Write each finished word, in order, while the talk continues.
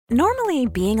Normally,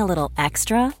 being a little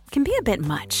extra can be a bit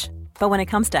much, but when it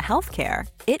comes to healthcare,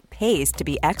 it pays to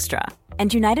be extra.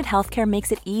 And United Healthcare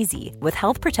makes it easy with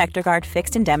Health Protector Guard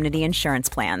fixed indemnity insurance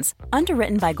plans.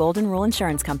 Underwritten by Golden Rule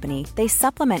Insurance Company, they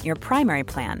supplement your primary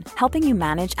plan, helping you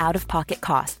manage out-of-pocket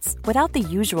costs without the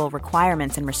usual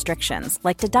requirements and restrictions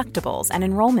like deductibles and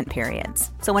enrollment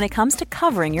periods. So when it comes to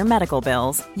covering your medical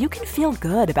bills, you can feel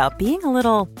good about being a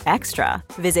little extra.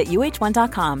 Visit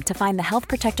uh1.com to find the Health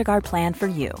Protector Guard plan for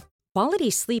you. Quality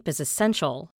sleep is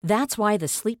essential. That's why the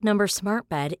Sleep Number Smart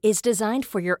Bed is designed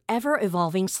for your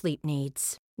ever-evolving sleep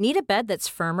needs. Need a bed that's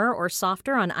firmer or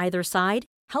softer on either side?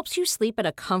 Helps you sleep at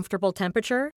a comfortable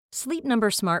temperature? Sleep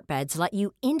Number Smart Beds let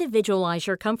you individualize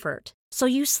your comfort, so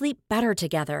you sleep better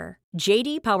together.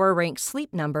 J.D. Power ranks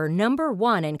Sleep Number number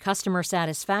 1 in customer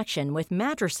satisfaction with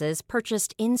mattresses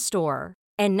purchased in-store.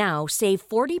 And now, save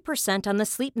 40% on the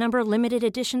Sleep Number Limited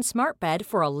Edition Smart Bed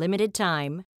for a limited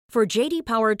time. For JD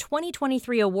Power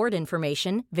 2023 award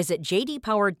information, visit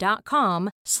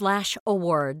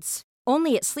jdpower.com/awards.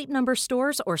 Only at Sleep Number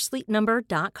stores or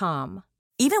sleepnumber.com.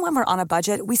 Even when we're on a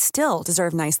budget, we still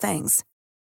deserve nice things.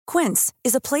 Quince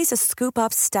is a place to scoop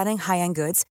up stunning high-end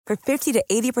goods for 50 to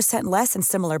 80% less than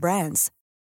similar brands.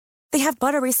 They have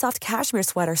buttery soft cashmere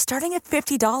sweaters starting at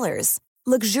 $50,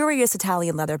 luxurious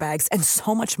Italian leather bags, and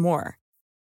so much more.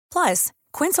 Plus,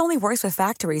 Quince only works with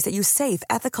factories that use safe,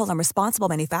 ethical, and responsible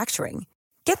manufacturing.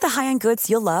 Get the high-end goods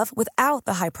you'll love without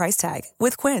the high price tag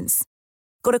with Quince.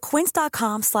 Go to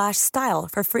quince.com/style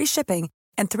for free shipping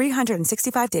and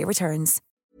 365-day returns.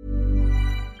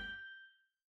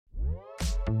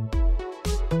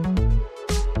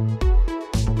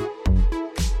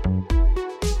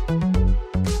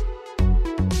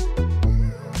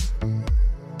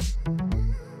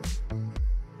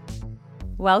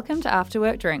 Welcome to After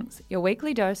Work Drinks, your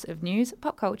weekly dose of news,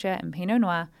 pop culture, and Pinot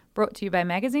Noir, brought to you by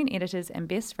magazine editors and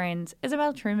best friends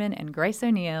Isabel Truman and Grace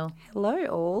O'Neill. Hello,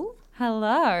 all.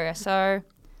 Hello. So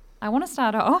I want to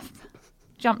start off,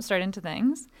 jump straight into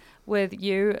things, with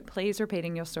you please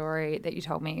repeating your story that you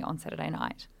told me on Saturday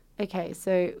night. Okay,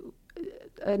 so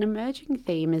an emerging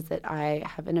theme is that I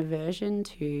have an aversion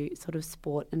to sort of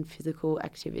sport and physical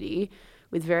activity,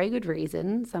 with very good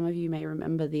reason. Some of you may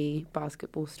remember the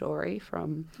basketball story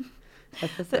from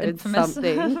episode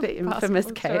the infamous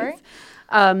case.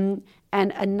 And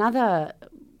another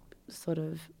sort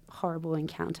of horrible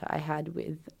encounter I had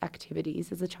with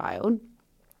activities as a child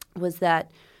was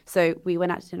that, so we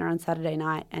went out to dinner on Saturday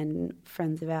night and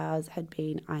friends of ours had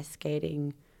been ice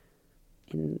skating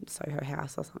in Soho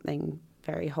House or something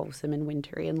very wholesome and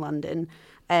wintry in London.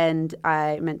 And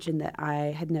I mentioned that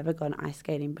I had never gone ice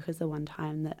skating because the one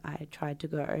time that I tried to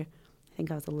go, I think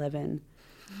I was 11,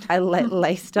 I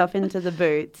laced up into the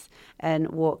boots and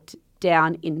walked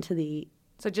down into the...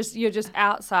 So you're just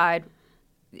outside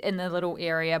in the little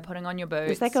area putting on your boots.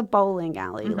 It's like a bowling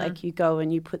alley. Mm-hmm. Like you go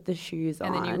and you put the shoes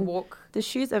on. And then you walk. The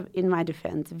shoes are, in my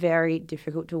defense, very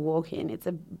difficult to walk in. It's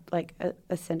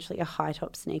essentially a high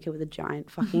top sneaker with a giant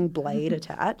fucking blade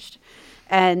attached.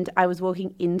 And I was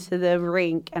walking into the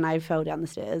rink and I fell down the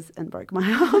stairs and broke my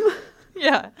arm.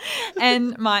 Yeah.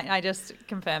 And I just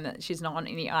confirmed that she's not on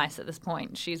any ice at this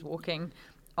point. She's walking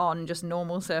on just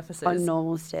normal surfaces. On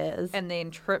normal stairs. And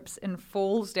then trips and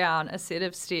falls down a set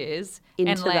of stairs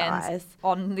into and lands the ice.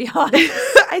 On the ice.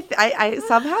 I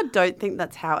somehow don't think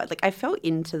that's how it... Like, I fell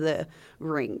into the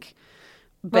rink.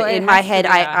 But well, in my head,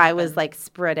 I was, like,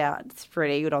 spread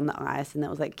eagled on the ice, and there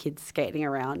was, like, kids skating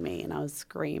around me, and I was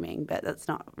screaming. But that's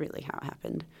not really how it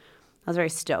happened. I was very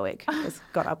stoic. I just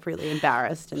got up really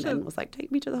embarrassed and then was like,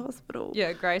 take me to the hospital.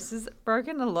 Yeah, Grace has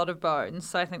broken a lot of bones,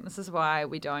 so I think this is why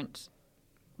we don't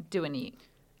do any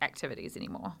activities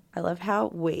anymore. I love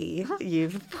how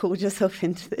you've pulled yourself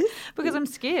into this. Because I'm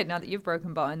scared now that you've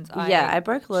broken bones. I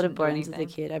broke a lot of bones as a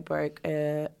kid. I broke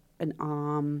an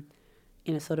arm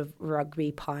in a sort of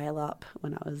rugby pile-up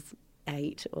when I was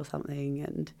 8 or something,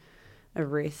 and a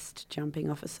wrist jumping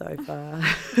off a sofa.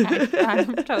 I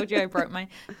told you I broke my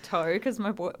toe because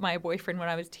my boyfriend when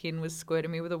I was 10 was squirting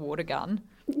me with a water gun.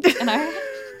 And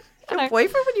Your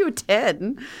boyfriend when you were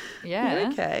 10? Yeah. You're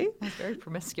okay. I was very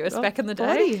promiscuous back in the day.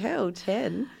 Bloody hell,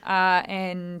 10.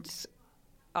 And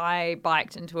I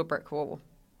biked into a brick wall.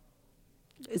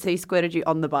 So he squirted you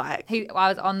on the bike? I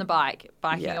was on the bike,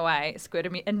 biking away,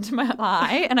 squirted me into my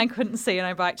eye, and I couldn't see, and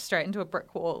I biked straight into a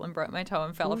brick wall and broke my toe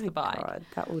and fell off the bike. God,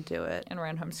 that will do it. And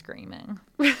ran home screaming.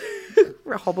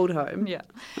 Hobbled home. Yeah.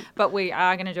 But we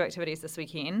are going to do activities this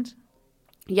weekend.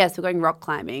 Yes, we're going rock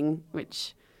climbing,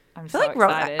 which... I'm so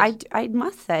excited. I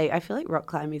must say, I feel like rock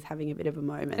climbing is having a bit of a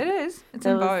moment. It is. It's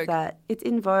in vogue. It's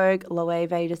in vogue.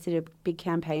 Loewe just did a big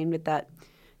campaign with that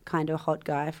kind of hot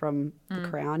guy from The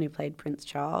Crown who played Prince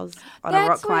Charles on That's a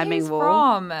rock climbing where he's wall.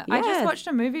 from. I just watched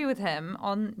a movie with him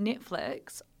on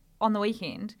Netflix on the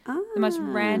weekend. The most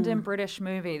random British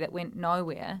movie that went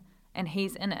nowhere, and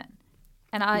he's in it.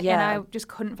 And I just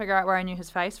couldn't figure out where I knew his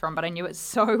face from, but I knew it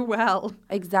so well.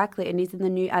 Exactly, and he's in the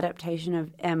new adaptation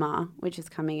of Emma, which is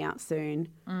coming out soon.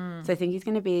 So I think he's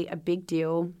going to be a big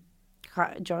deal.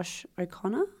 Josh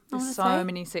O'Connor? There's so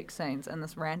many sex scenes in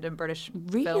this random British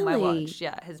film I watched.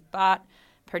 Yeah, his butt,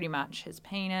 pretty much his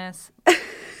penis.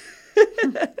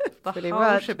 Pretty whole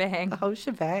much. shebang. The whole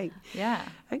shebang. Yeah.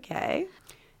 Okay.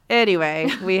 Anyway,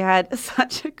 we had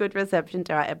such a good reception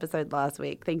to our episode last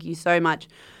week. Thank you so much.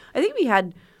 I think we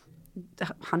had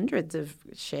hundreds of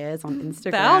shares on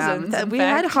Instagram. Thousands, We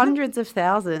had hundreds of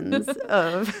thousands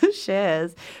of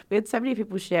shares. We had so many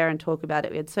people share and talk about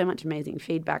it. We had so much amazing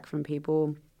feedback from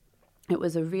people. It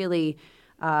was a really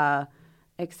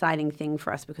exciting thing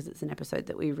for us because it's an episode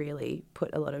that we really put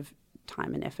a lot of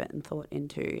time and effort and thought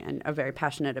into and are very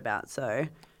passionate about. So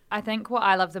I think what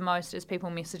I love the most is people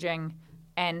messaging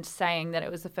and saying that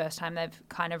it was the first time they've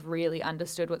kind of really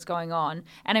understood what's going on.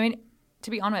 And I mean, to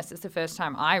be honest, it's the first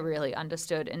time I really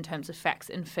understood in terms of facts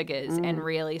and figures and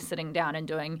really sitting down and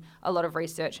doing a lot of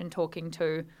research and talking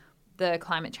to the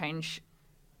climate change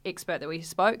expert that we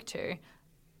spoke to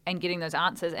and getting those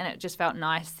answers. And it just felt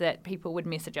nice that people would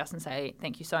message us and say,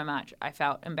 thank you so much. I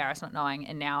felt embarrassed not knowing,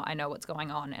 and now I know what's going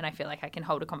on, and I feel like I can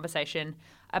hold a conversation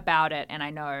about it, and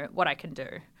I know what I can do.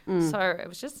 So it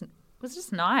was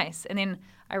just nice. And then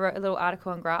I wrote a little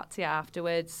article on Grazia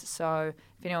afterwards. So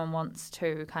if anyone wants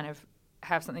to kind of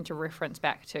have something to reference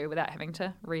back to without having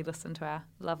to re-listen to our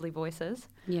lovely voices,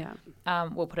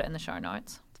 we'll put it in the show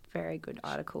notes. it's a very good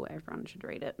article. Everyone should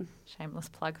read it. Shameless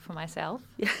plug for myself.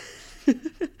 Yeah.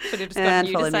 Should have just got And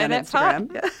you follow to me say on that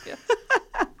Instagram. part. Yeah.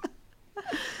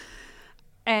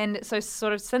 And so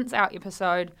sort of since our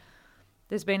episode,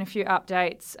 there's been a few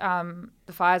updates.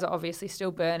 The fires are obviously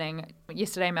still burning.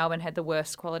 Yesterday, Melbourne had the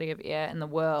worst quality of air in the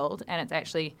world, and it's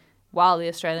actually while the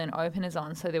Australian Open is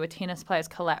on, so there were tennis players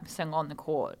collapsing on the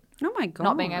court. Oh, my God.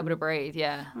 Not being able to breathe,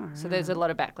 yeah. So there's a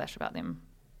lot of backlash about them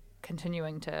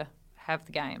continuing to have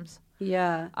the games.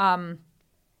 Yeah.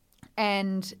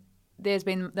 And there's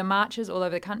been the marches all over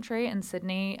the country. In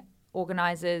Sydney,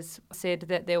 organisers said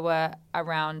that there were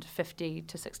around 50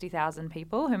 to 60,000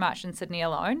 people who marched in Sydney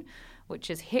alone, which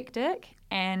is hectic.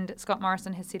 And Scott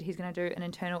Morrison has said he's going to do an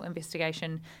internal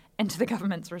investigation into the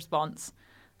government's response.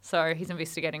 So he's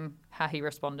investigating how he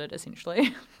responded,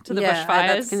 essentially, to the bushfires.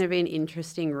 That's going to be an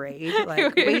interesting read.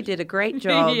 Like, we did a great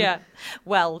job. Yeah.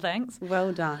 Well, thanks.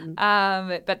 Well done.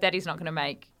 But that he's not going to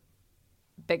make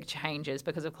big changes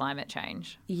because of climate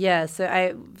change. Yeah,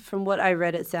 so from what I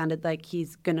read, it sounded like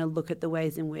he's going to look at the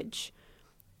ways in which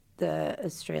the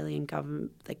Australian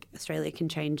government, like Australia, can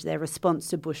change their response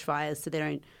to bushfires so they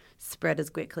don't spread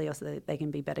as quickly or so that they can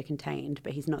be better contained.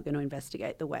 But he's not going to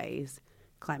investigate the ways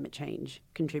climate change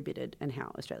contributed and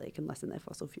how Australia can lessen their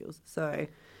fossil fuels. So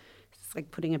it's like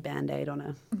putting a Band-Aid on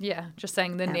a just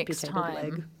saying the next amputated time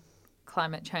leg.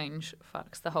 Climate change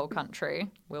fucks the whole country,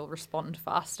 we'll respond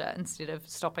faster instead of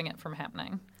stopping it from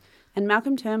happening. And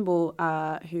Malcolm Turnbull,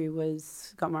 who was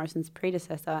Scott Morrison's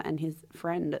predecessor and his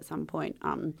friend at some point,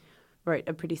 wrote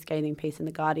a pretty scathing piece in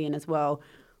The Guardian as well,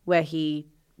 where he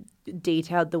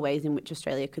detailed the ways in which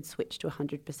Australia could switch to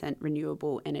 100%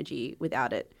 renewable energy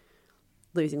without it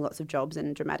losing lots of jobs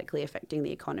and dramatically affecting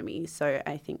the economy. So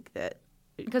I think that...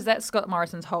 Because that's Scott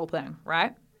Morrison's whole thing,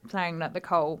 right? Saying that the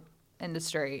coal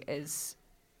industry is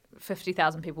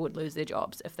 50,000 people would lose their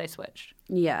jobs if they switched.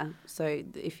 Yeah. So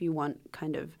if you want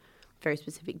kind of very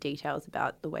specific details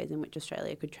about the ways in which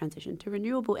Australia could transition to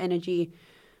renewable energy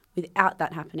without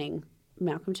that happening,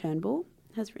 Malcolm Turnbull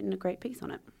has written a great piece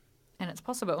on it. And it's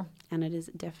possible. And it is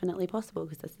definitely possible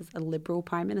because this is a Liberal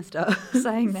Prime Minister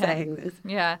saying that. saying this.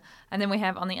 Yeah. And then we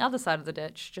have on the other side of the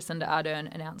ditch, Jacinda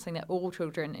Ardern announcing that all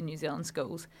children in New Zealand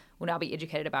schools will now be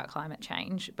educated about climate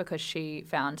change because she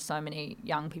found so many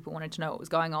young people wanted to know what was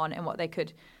going on and what they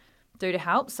could do to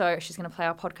help. So she's going to play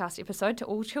our podcast episode to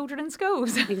all children in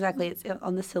schools. Exactly. It's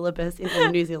on the syllabus in all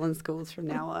New Zealand schools from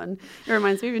now on. It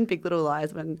reminds me of in Big Little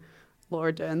Lies when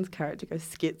Laura Dern's character goes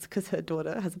skits because her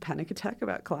daughter has a panic attack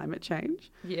about climate change.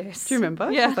 Yes. Do you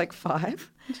remember? Yeah. She's like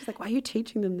 5. And she's like, why are you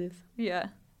teaching them this? Yeah.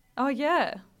 Oh,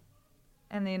 yeah.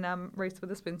 And then Reese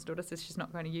Witherspoon's daughter says she's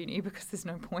not going to uni because there's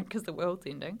no point because the world's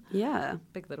ending. Yeah.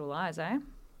 Big Little Lies, eh?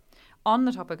 On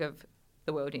the topic of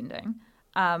the world ending,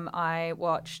 I'd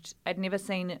never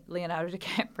seen Leonardo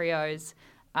DiCaprio's,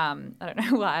 I don't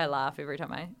know why I laugh every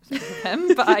time I think of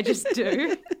him, but I just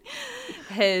do,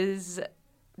 his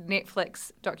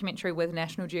Netflix documentary with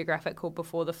National Geographic called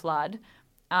Before the Flood.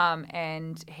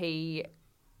 and he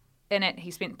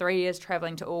spent 3 years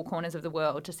travelling to all corners of the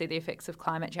world to see the effects of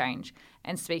climate change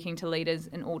and speaking to leaders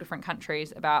in all different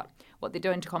countries about what they're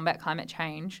doing to combat climate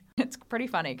change. It's pretty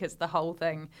funny because the whole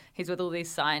thing, he's with all these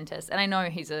scientists, and I know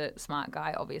he's a smart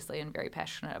guy, obviously, and very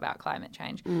passionate about climate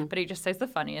change, but he just says the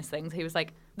funniest things. He was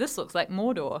like, "This looks like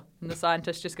Mordor," and the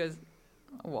scientist just goes,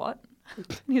 "What?" And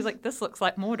he's like, "This looks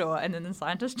like Mordor," and then the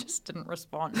scientist just didn't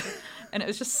respond, and it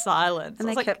was just silence. And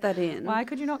I they was kept like, that in. Why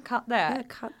could you not cut that? Yeah,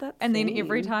 cut that. And then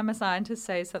every scene. time a scientist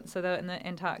says something, so they're in the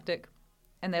Antarctic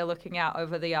and they're looking out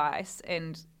over the ice,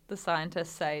 and the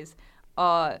scientist says,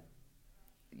 "Oh,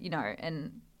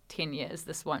 in 10 years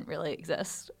this won't really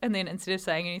exist." And then instead of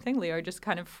saying anything, Leo just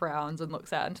kind of frowns and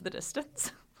looks out into the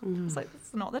distance. It's like,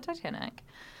 it's not the Titanic.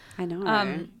 I know.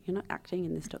 You're not acting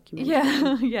in this documentary.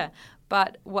 Yeah, yeah.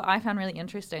 But what I found really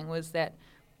interesting was that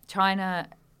China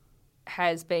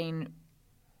has been,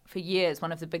 for years,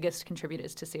 one of the biggest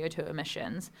contributors to CO2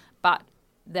 emissions, but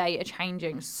they are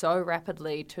changing so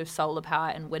rapidly to solar power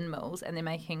and windmills, and they're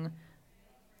making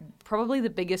probably the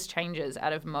biggest changes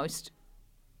out of most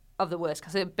of the worst,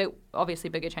 because they're obviously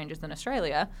bigger changes than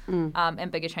Australia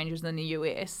and bigger changes than the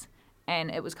US.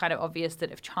 And it was kind of obvious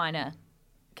that if China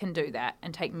can do that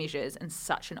and take measures in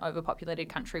such an overpopulated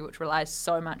country which relies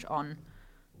so much on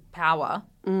power,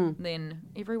 then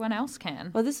everyone else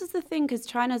can. Well, this is the thing, because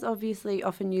China's obviously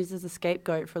often used as a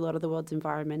scapegoat for a lot of the world's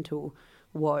environmental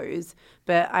woes.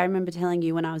 But I remember telling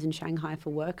you when I was in Shanghai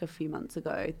for work a few months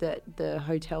ago that the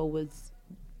hotel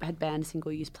had banned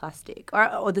single-use plastic,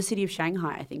 or the city of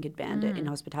Shanghai, I think, had banned it in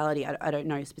hospitality. I don't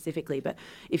know specifically, but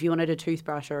if you wanted a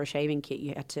toothbrush or a shaving kit,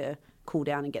 you had to cool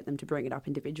down and get them to bring it up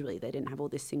individually. They didn't have all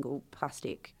this single-use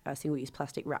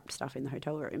plastic wrapped stuff in the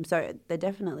hotel room. So they're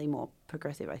definitely more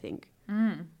progressive, I think,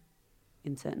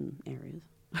 in certain areas.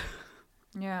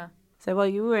 Yeah. So while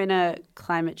you were in a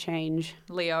climate change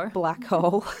Leo. black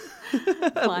hole,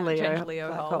 Climate change Leo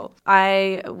black hole.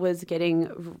 I was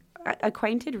getting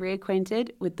reacquainted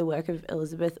with the work of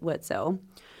Elizabeth Wurtzel.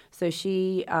 So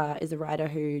she is a writer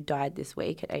who died this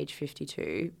week at age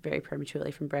 52, very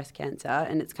prematurely from breast cancer.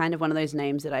 And it's kind of one of those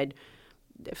names that I'd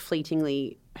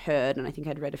fleetingly heard, and I think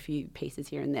I'd read a few pieces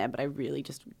here and there, but I really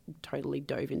just totally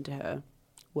dove into her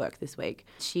work this week.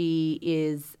 She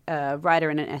is a writer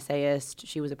and an essayist.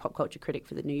 She was a pop culture critic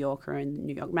for The New Yorker and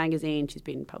New York Magazine. She's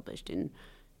been published in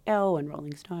Elle and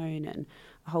Rolling Stone and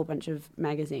a whole bunch of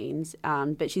magazines.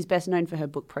 But she's best known for her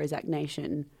book Prozac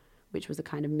Nation, which was a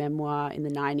kind of memoir in the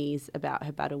 90s about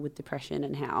her battle with depression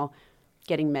and how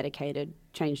getting medicated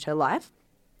changed her life.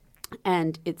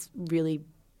 And it's really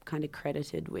kind of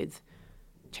credited with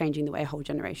changing the way a whole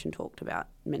generation talked about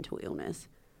mental illness.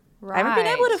 Right. I haven't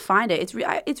been able to find it.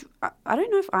 I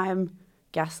don't know if I'm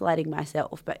gaslighting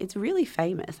myself, but it's really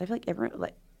famous. I feel like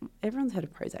everyone's heard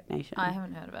of Prozac Nation. I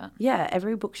haven't heard of it. Yeah,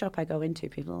 every bookshop I go into,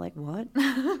 people are like, "What?"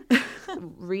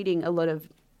 Reading a lot of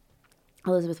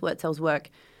Elizabeth Wurtzel's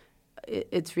work,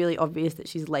 it's really obvious that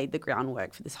she's laid the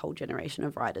groundwork for this whole generation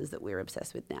of writers that we're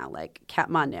obsessed with now. Like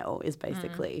Kat Marnell is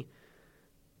basically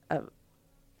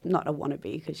not a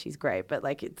wannabe because she's great, but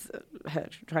like it's her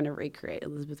trying to recreate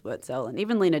Elizabeth Wurtzel, and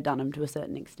even Lena Dunham to a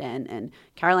certain extent, and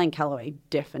Caroline Calloway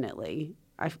definitely.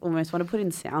 I almost want to put in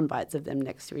sound bites of them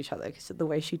next to each other because the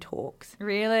way she talks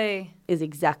Really? is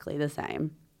exactly the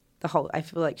same. I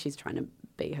feel like she's trying to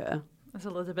be her. It's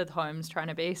Elizabeth Holmes trying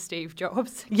to be Steve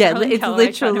Jobs. Yeah, Caroline it's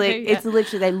Calloway trying to literally, be- it's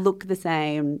literally, they look the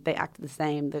same, they act the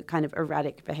same, the kind of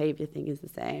erratic behaviour thing is the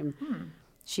same.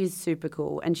 She's super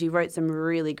cool, and she wrote some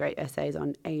really great essays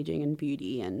on aging and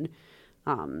beauty, and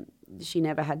she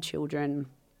never had children.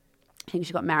 I think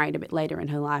she got married a bit later in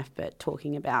her life, but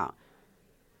talking about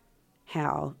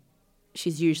how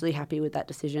she's usually happy with that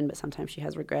decision, but sometimes she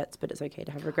has regrets, but it's okay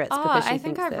to have regrets because she I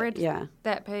think thinks I've that, read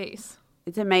that piece.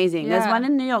 It's amazing. There's Yeah. one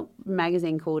in New York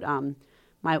Magazine called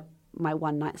My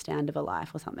One Night Stand of a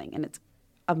Life or something, and it's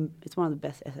one of the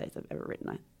best essays I've ever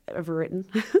written. Ever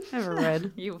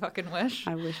read. You fucking wish.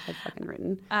 I wish I'd fucking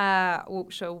written. We'll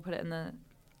put it in the...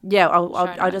 Yeah, show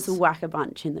I'll just notes. whack a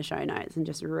bunch in the show notes and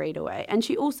just read away. And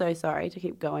she also, sorry to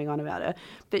keep going on about her,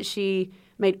 but she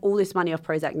made all this money off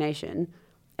Prozac Nation,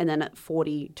 and then at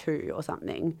 42 or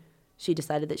something, she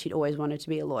decided that she'd always wanted to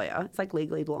be a lawyer. It's like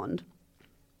Legally Blonde.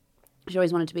 She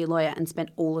always wanted to be a lawyer and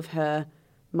spent all of her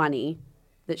money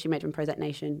that she made from Prozac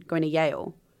Nation going to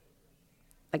Yale.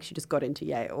 Like she just got into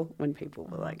Yale when people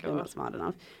were like, "You're not smart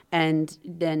enough." And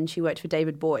then she worked for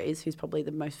David Boies, who's probably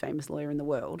the most famous lawyer in the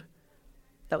world.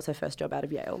 That was her first job out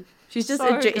of Yale. She's just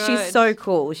she's so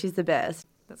cool. She's the best.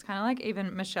 That's kind of like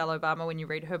even Michelle Obama when you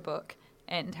read her book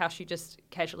and how she just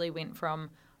casually went from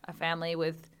a family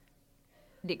with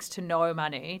next to no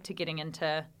money to getting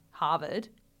into Harvard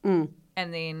and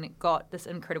then got this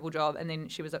incredible job, and then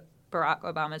she was Barack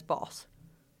Obama's boss.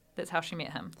 That's how she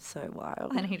met him. So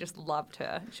wild. And he just loved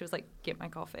her. She was like, get my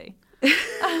coffee.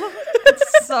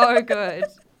 It's so good.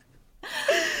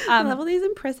 I love all these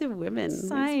impressive women.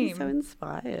 Same. Makes me so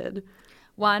inspired.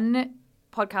 One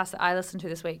podcast that I listened to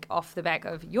this week off the back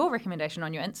of your recommendation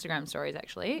on your Instagram stories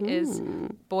actually is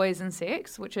Boys and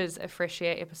Sex, which is a Fresh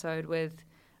Air episode with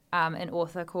an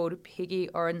author called Peggy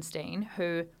Orenstein,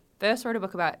 who first wrote a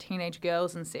book about teenage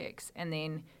girls and sex, and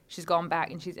then she's gone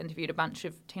back and she's interviewed a bunch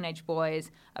of teenage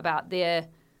boys about their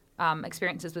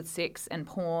experiences with sex and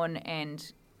porn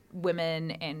and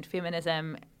women and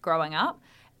feminism growing up,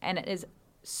 and it is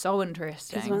so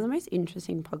interesting. It's one of the most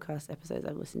interesting podcast episodes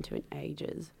I've listened to in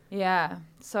ages. Yeah.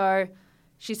 So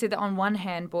she said that on one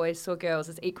hand, boys saw girls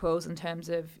as equals in terms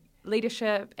of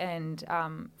leadership and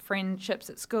friendships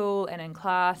at school and in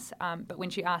class. But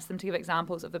when she asked them to give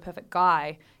examples of the perfect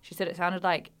guy, she said it sounded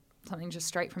like something just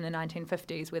straight from the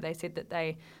 1950s, where they said that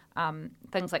they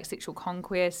things like sexual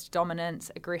conquest, dominance,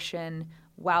 aggression,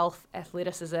 wealth,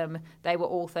 athleticism, they were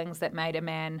all things that made a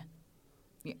man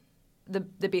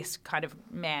the best kind of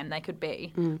man they could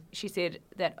be. She said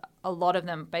that a lot of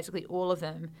them, basically all of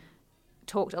them,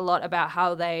 talked a lot about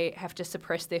how they have to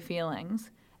suppress their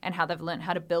feelings and how they've learned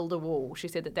how to build a wall. She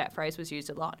said that phrase was used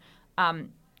a lot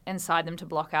inside them to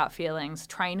block out feelings,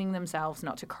 training themselves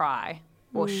not to cry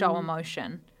or show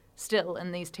emotion still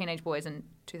in these teenage boys in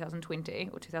 2020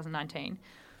 or 2019,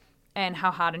 and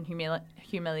how hard and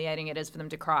humiliating it is for them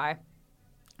to cry,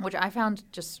 which I found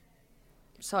just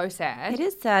so sad. It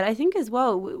is sad. I think as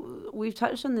well, we've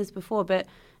touched on this before, but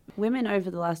women over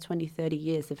the last 20, 30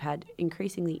 years have had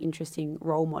increasingly interesting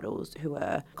role models who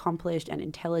are accomplished and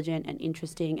intelligent and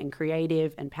interesting and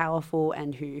creative and powerful,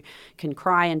 and who can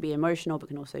cry and be emotional but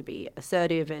can also be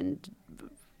assertive and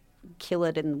kill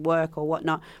it in work or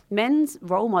whatnot. Men's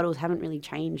role models haven't really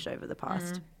changed over the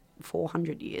past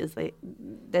 400 years.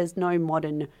 There's no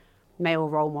modern male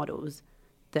role models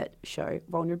that show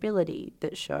vulnerability,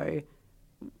 that show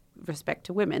respect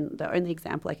to women. The only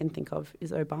example I can think of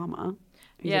is Obama,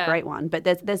 who's a great one. But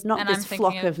there's not this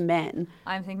flock of men.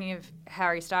 I'm thinking of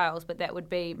Harry Styles, but that would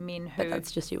be men who... But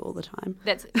that's just you all the time. And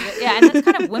that's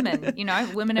kind of women, you know.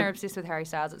 Women are obsessed with Harry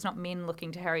Styles. It's not men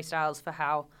looking to Harry Styles for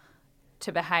how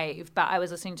to behave. But I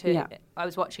was listening to... I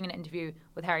was watching an interview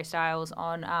with Harry Styles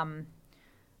on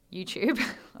YouTube,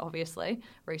 obviously,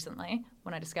 recently,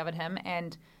 when I discovered him.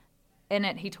 And in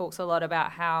it, he talks a lot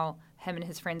about how him and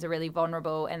his friends are really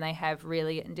vulnerable and they have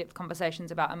really in-depth conversations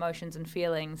about emotions and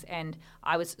feelings. And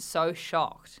I was so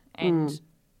shocked and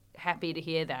happy to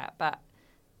hear that, but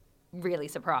really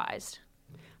surprised.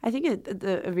 I think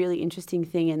a really interesting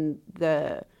thing in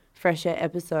the Fresh Air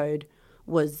episode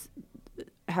was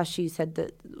how she said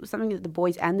that something that the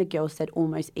boys and the girls said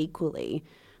almost equally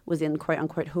was in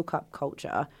quote-unquote hookup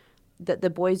culture, that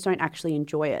the boys don't actually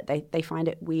enjoy it. They find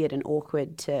it weird and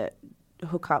awkward to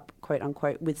hook up, quote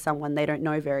unquote, with someone they don't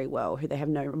know very well, who they have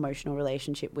no emotional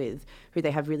relationship with, who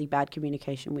they have really bad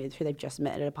communication with, who they've just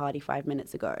met at a party 5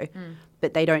 minutes ago.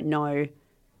 But they don't know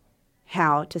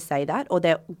how to say that, or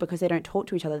because they don't talk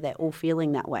to each other, they're all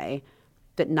feeling that way.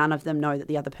 But none of them know that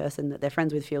the other person that they're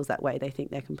friends with feels that way. They think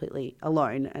they're completely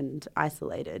alone and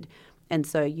isolated. And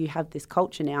so you have this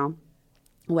culture now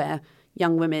where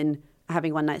young women are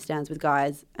having one-night stands with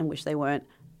guys and wish they weren't,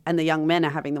 and the young men are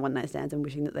having the one-night stands and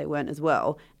wishing that they weren't as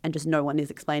well, and just no one is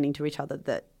explaining to each other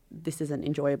that this isn't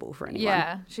enjoyable for anyone.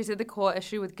 Yeah, she said the core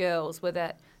issue with girls were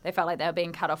that they felt like they were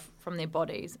being cut off from their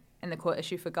bodies, and the core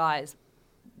issue for guys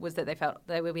was that they felt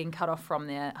they were being cut off from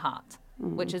their hearts,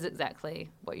 which is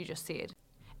exactly what you just said.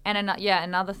 And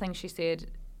another thing she said,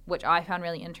 which I found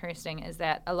really interesting, is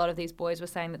that a lot of these boys were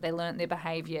saying that they learnt their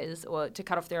behaviours or to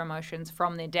cut off their emotions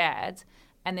from their dads,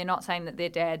 and they're not saying that their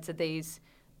dads are these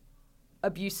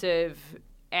abusive,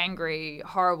 angry,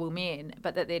 horrible men,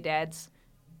 but that their dads,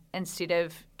 instead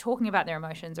of talking about their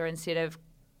emotions, or instead of,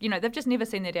 they've just never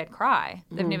seen their dad cry.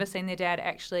 They've never seen their dad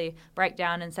actually break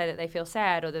down and say that they feel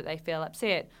sad or that they feel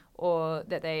upset or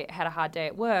that they had a hard day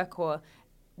at work, or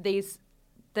these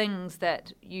things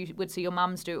that you would see your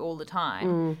mums do all the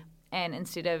time. And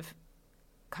instead of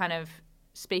kind of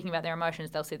speaking about their emotions,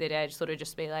 they'll see their dad sort of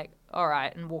just be like, all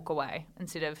right, and walk away,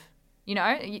 instead of,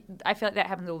 I feel like that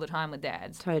happens all the time with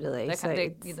dads. Totally.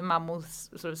 The mum will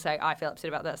sort of say, I feel upset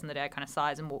about this, and the dad kind of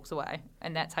sighs and walks away.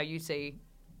 And that's how you see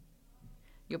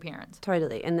your parents.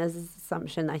 Totally. And there's this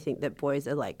assumption, I think, that boys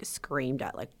are like screamed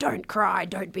at, like, don't cry,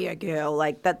 don't be a girl.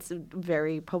 Like, that's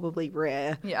very probably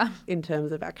rare in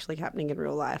terms of actually happening in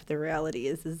real life. The reality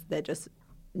is they're just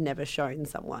never shown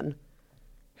someone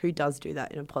who does do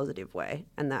that in a positive way.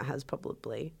 And that has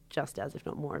probably just as, if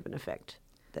not more, of an effect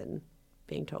than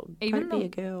being told, Even don't be a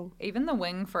girl. Even the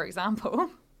wing, for example,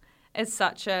 is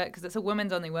such a, because it's a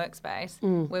women's only workspace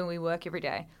where we work every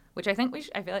day, which I think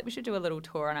I feel like we should do a little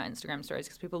tour on our Instagram stories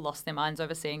because people lost their minds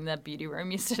over seeing the beauty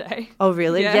room yesterday. Oh,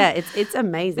 really? Yeah. Yeah, it's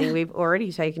amazing. We've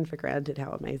already taken for granted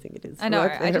how amazing it is to I know,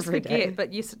 work there I just every forget. day.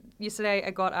 But yesterday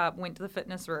I got up, went to the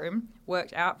fitness room,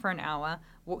 worked out for an hour,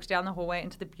 walked down the hallway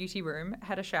into the beauty room,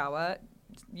 had a shower,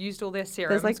 used all their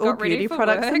serums, There's like all got ready beauty for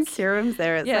products work. and serums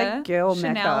there. It's like girl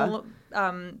Chanel,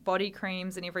 mecca. body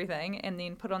creams and everything, and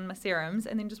then put on my serums,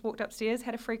 and then just walked upstairs,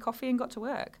 had a free coffee, and got to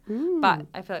work. But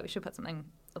I feel like we should put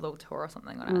a little tour or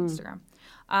something on our Instagram.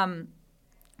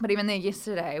 But even there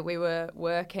yesterday, we were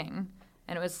working,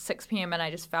 and it was 6 p.m. and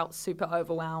I just felt super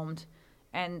overwhelmed,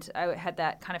 and I had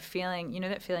that kind of feeling,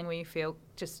 that feeling where you feel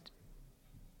just,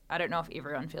 I don't know if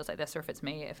everyone feels like this or if it's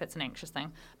me, if it's an anxious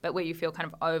thing, but where you feel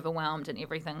kind of overwhelmed and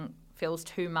everything feels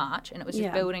too much, and it was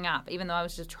just building up, even though I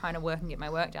was just trying to work and get my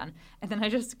work done. And then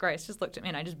Grace just looked at me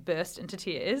and I just burst into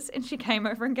tears, and she came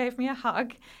over and gave me a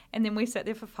hug, and then we sat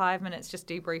there for 5 minutes just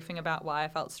debriefing about why I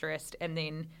felt stressed, and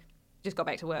then just got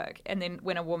back to work. And then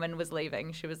when a woman was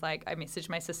leaving, she was like, I messaged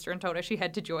my sister and told her she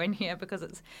had to join here because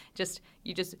it's just,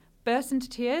 you just burst into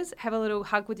tears, have a little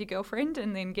hug with your girlfriend,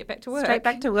 and then get back to work. Straight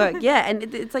back to work, yeah. And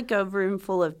it's like a room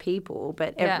full of people,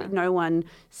 but no one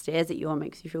stares at you or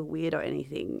makes you feel weird or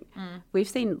anything. We've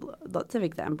seen lots of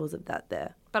examples of that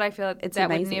there. But I feel like it's that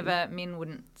amazing. men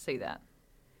wouldn't see that.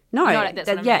 No, That's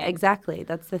what I yeah, mean. exactly.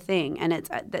 That's the thing. And it's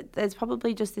there's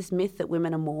probably just this myth that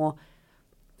women are more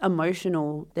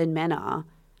emotional than men are.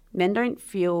 Men don't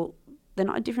feel, they're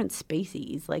not a different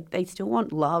species. Like, they still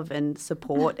want love and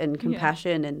support and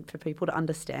compassion and for people to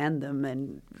understand them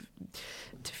and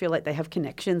to feel like they have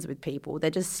connections with people.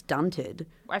 They're just stunted.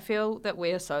 I feel that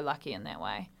we're so lucky in that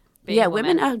way.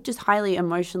 Women are just highly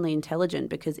emotionally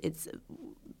intelligent because it's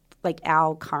like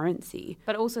our currency.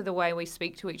 But also the way we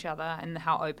speak to each other and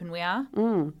how open we are.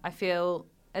 I feel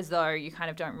as though you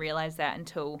kind of don't realise that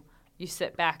until you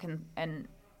sit back and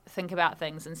think about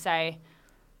things and say,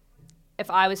 if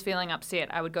I was feeling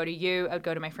upset, I would go to you, I would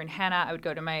go to my friend Hannah, I would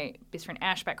go to my best friend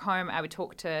Ash back home, I would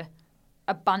talk to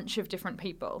a bunch of different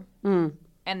people. And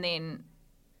then,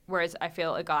 whereas I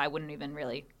feel a guy wouldn't even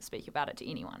really speak about it to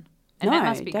anyone. And that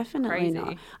must be definitely crazy.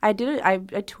 not. I did it. I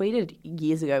tweeted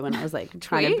years ago when I was like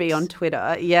trying to be on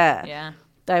Twitter. Yeah. Yeah.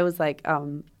 I was like,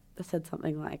 I said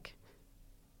something like,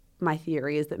 my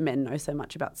theory is that men know so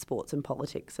much about sports and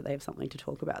politics, so they have something to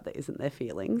talk about that isn't their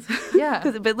feelings. Yeah.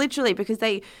 But literally, because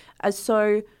they are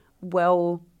so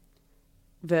well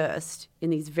versed in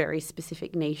these very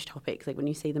specific niche topics. Like when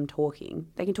you see them talking,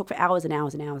 they can talk for hours and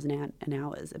hours and hours and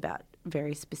hours about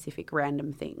very specific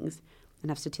random things and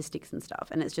have statistics and stuff.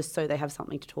 And it's just so they have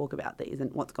something to talk about that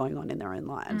isn't what's going on in their own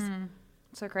lives.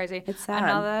 So crazy. It's sad.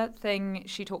 Another thing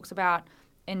she talks about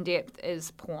in depth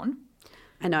is porn.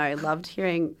 I know. I loved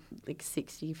hearing like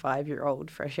 65-year-old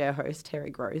Fresh Air host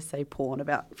Terry Gross say porn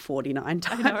about 49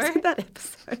 times in that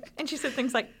episode. And she said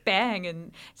things like bang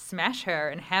and smash her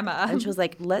and hammer. And she was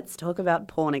like, let's talk about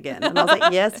porn again. And I was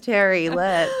like, yes, Terry,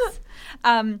 let's.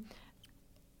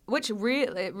 Which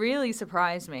really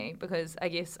surprised me because I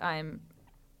guess I'm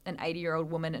an 80-year-old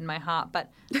woman in my heart,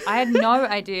 but I had no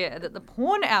idea that the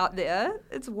porn out there,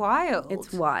 it's wild.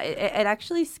 It's wild. It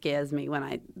actually scares me when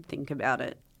I think about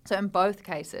it. So in both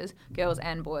cases, girls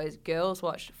and boys, girls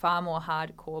watched far more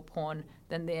hardcore porn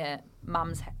than their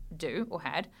mums do or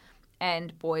had,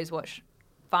 and boys watched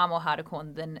far more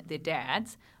hardcore than their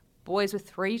dads. Boys were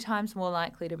 3 times more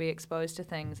likely to be exposed to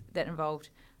things that involved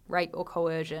rape or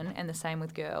coercion, and the same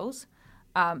with girls.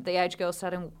 The age girls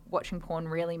started watching porn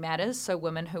really matters. So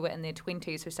women who were in their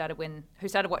 20s who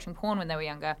started watching porn when they were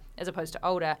younger, as opposed to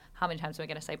older, how many times am I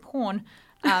going to say porn,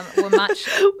 were much...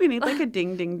 We need like a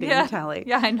ding, ding, ding tally.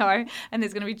 Yeah, I know. And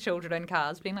there's going to be children in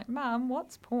cars being like, Mum,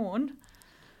 what's porn?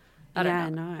 I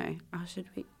don't know. Oh, should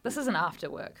we... This is an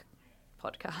after-work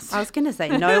podcast. I was going to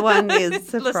say, no one is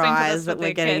surprised that with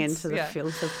we're their getting kids. into the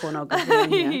filth of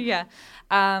pornography.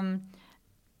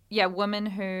 Women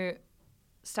who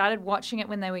started watching it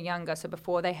when they were younger, so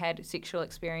before they had sexual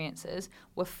experiences,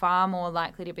 were far more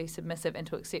likely to be submissive and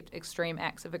to accept extreme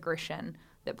acts of aggression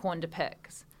that porn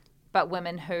depicts. But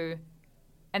women who,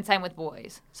 and same with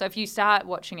boys. So if you start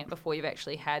watching it before you've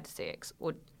actually had sex,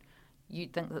 or you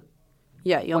think that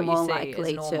you're more see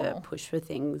likely is to normal. push for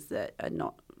things that are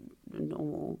not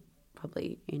normal,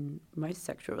 probably in most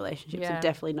sexual relationships, and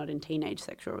definitely not in teenage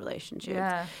sexual relationships.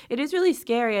 Yeah. It is really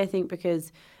scary, I think,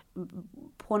 because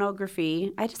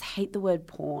pornography, I just hate the word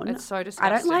porn. It's so I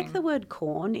disgusting. don't like the word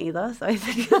corn either, so I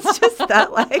think it's just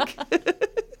that, like...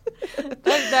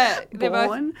 They're both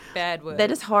Born. bad words. They're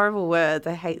just horrible words.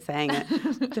 I hate saying it.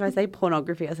 If I say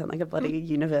pornography, I sound like a bloody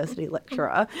university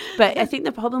lecturer. But I think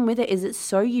the problem with it is it's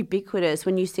so ubiquitous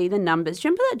when you see the numbers. Do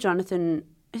you remember that Jonathan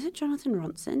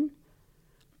Ronson?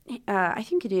 I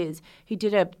think it is. He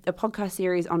did a podcast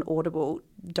series on Audible.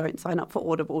 Don't sign up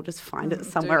for Audible. Just find it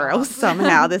somewhere else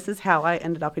somehow. This is how I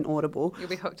ended up in Audible. You'll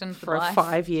be hooked in for life. a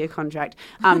 5-year contract.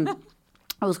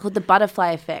 It was called The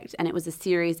Butterfly Effect, and it was a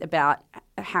series about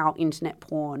how internet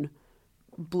porn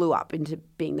blew up into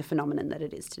being the phenomenon that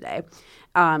it is today.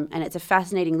 And it's a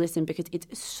fascinating listen because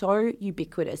it's so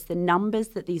ubiquitous. The numbers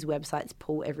that these websites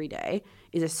pull every day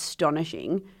is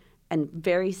astonishing and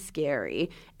very scary.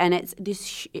 And it's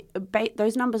this.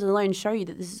 Those numbers alone show you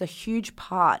that this is a huge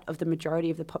part of the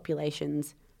majority of the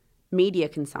population's media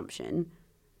consumption,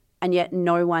 and yet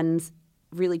no one's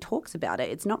really talks about it.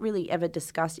 It's not really ever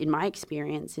discussed in my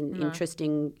experience in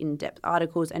interesting, in-depth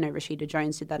articles. I know Rashida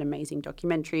Jones did that amazing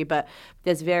documentary, but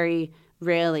there's very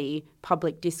rarely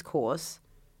public discourse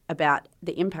about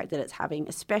the impact that it's having,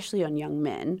 especially on young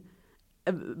men.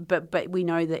 But we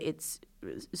know that it's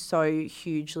so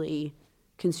hugely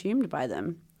consumed by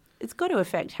them. It's got to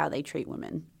affect how they treat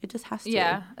women. It just has to.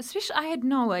 Yeah, especially I had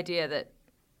no idea that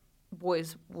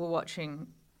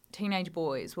teenage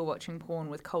boys were watching porn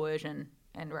with coercion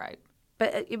and rape.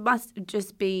 But it must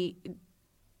just be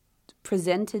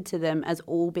presented to them as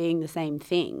all being the same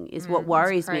thing is what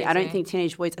worries me. I don't think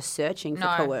teenage boys are searching for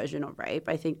coercion or rape.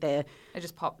 I think it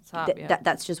just pops up.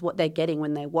 That's just what they're getting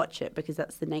when they watch it because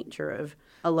that's the nature of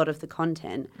a lot of the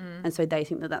content. And so they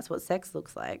think that that's what sex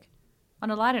looks like. On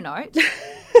a lighter note,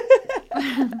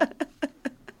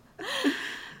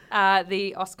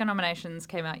 the Oscar nominations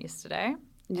came out yesterday.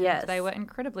 Yes. They were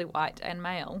incredibly white and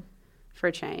male. For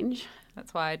a change.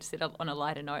 That's why I just said on a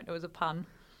lighter note. It was a pun.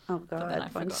 Oh,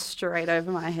 God. Went straight over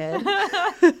my head.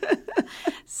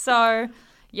 So,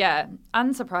 yeah,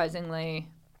 unsurprisingly,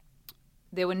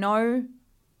 there were no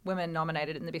women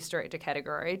nominated in the Best Director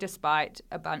category, despite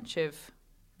a bunch of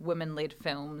women-led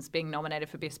films being nominated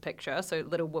for Best Picture. So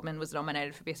Little Women was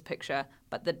nominated for Best Picture,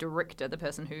 but the director, the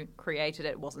person who created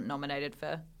it, wasn't nominated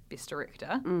for Best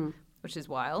Director, which is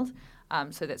wild.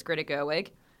 So that's Greta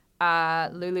Gerwig.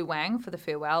 Lulu Wang for The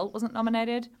Farewell wasn't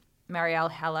nominated.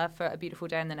 Marielle Heller for A Beautiful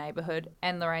Day in the Neighborhood.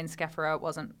 And Lorraine Scafarough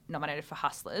wasn't nominated for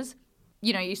Hustlers.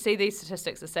 You know, you see these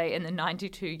statistics that say in the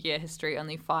 92-year history,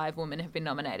 only 5 women have been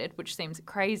nominated, which seems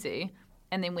crazy.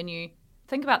 And then when you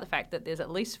think about the fact that there's at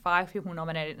least 5 people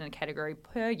nominated in a category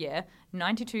per year,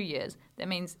 92 years, that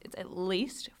means it's at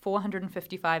least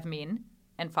 455 men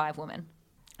and 5 women.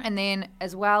 And then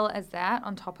as well as that,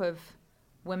 on top of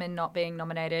women not being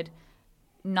nominated,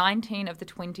 19 of the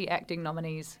 20 acting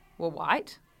nominees were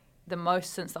white, the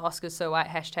most since the Oscars So White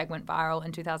hashtag went viral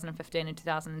in 2015 and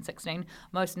 2016.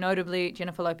 Most notably,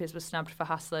 Jennifer Lopez was snubbed for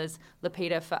Hustlers,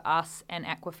 Lupita for Us, and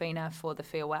Awkwafina for The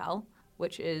Farewell,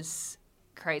 which is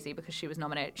crazy because she was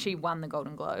nominated. She won the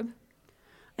Golden Globe.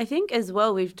 I think as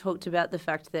well we've talked about the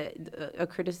fact that a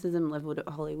criticism levelled at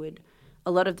Hollywood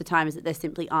a lot of the time is that there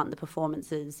simply aren't the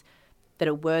performances that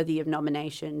are worthy of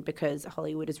nomination because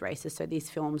Hollywood is racist, so these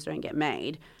films don't get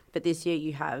made. But this year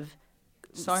you have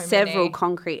several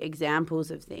concrete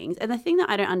examples of things. And the thing that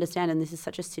I don't understand, and this is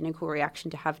such a cynical reaction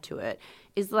to have to it,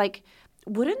 is like,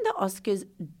 wouldn't the Oscars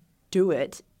do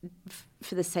it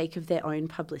for the sake of their own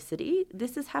publicity?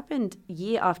 This has happened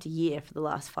year after year for the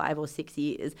last 5 or 6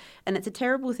 years. And it's a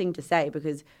terrible thing to say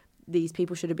because these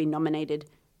people should have been nominated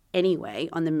anyway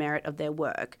on the merit of their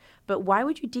work. But why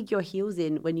would you dig your heels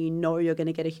in when you know you're going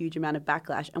to get a huge amount of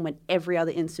backlash and when every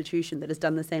other institution that has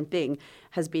done the same thing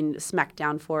has been smacked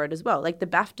down for it as well? Like the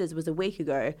BAFTAs was a week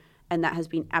ago and that has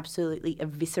been absolutely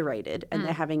eviscerated and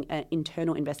they're having an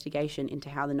internal investigation into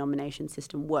how the nomination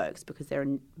system works because there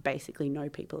are basically no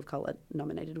people of colour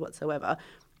nominated whatsoever.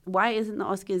 Why isn't the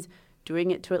Oscars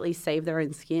doing it to at least save their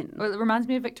own skin? Well, it reminds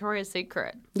me of Victoria's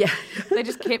Secret. Yeah. They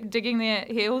just kept digging their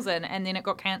heels in and then it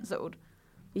got cancelled.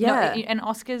 Yeah. No, and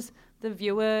Oscars, the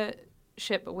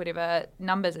viewership or whatever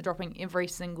numbers are dropping every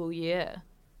single year.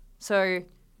 So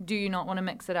do you not want to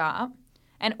mix it up?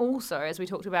 And also, as we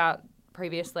talked about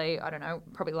previously, I don't know,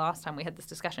 probably last time we had this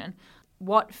discussion,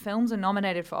 what films are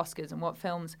nominated for Oscars and what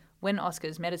films win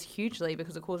Oscars matters hugely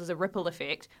because it causes a ripple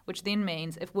effect, which then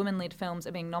means if women-led films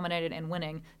are being nominated and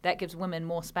winning, that gives women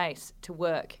more space to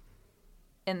work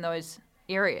in those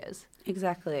areas.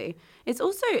 Exactly. It's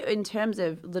also in terms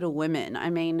of Little Women, I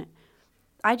mean,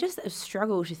 I just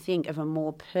struggle to think of a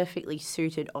more perfectly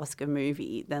suited Oscar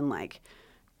movie than like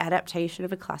adaptation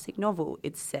of a classic novel.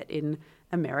 It's set in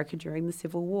America during the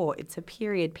Civil War. It's a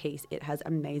period piece. It has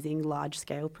amazing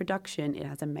large-scale production. It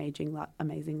has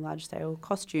amazing large-scale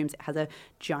costumes. It has a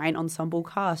giant ensemble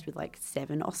cast with like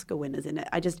 7 Oscar winners in it.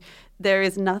 There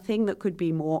is nothing that could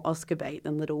be more Oscar bait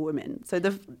than Little Women. So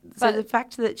the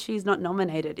fact that she's not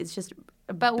nominated is just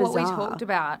bizarre. What we talked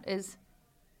about is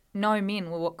no men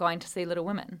were going to see Little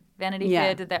Women. Vanity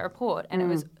Fair did that report, and it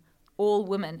was all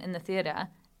women in the theatre,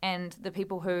 and the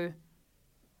people who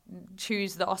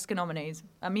choose the Oscar nominees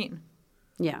are men.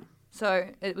 Yeah. So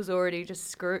it was already just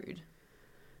screwed.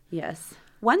 Yes.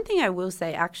 One thing I will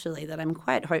say actually that I'm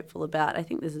quite hopeful about, I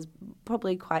think this is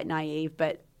probably quite naive,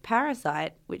 but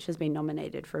Parasite, which has been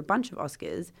nominated for a bunch of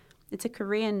Oscars, it's a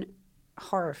Korean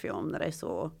horror film that I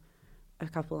saw a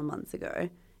couple of months ago.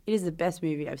 It is the best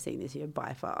movie I've seen this year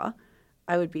by far.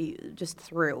 I would be just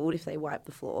thrilled if they wiped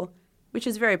the floor, which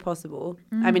is very possible.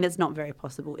 I mean, it's not very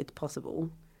possible. It's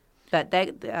possible. But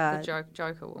the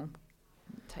Joker will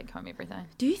take home everything.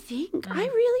 Do you think? I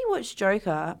really watched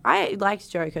Joker. I liked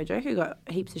Joker. Joker got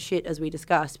heaps of shit, as we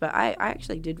discussed, but I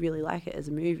actually did really like it as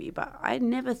a movie. But I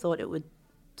never thought it would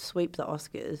sweep the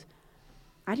Oscars.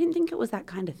 I didn't think it was that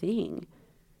kind of thing.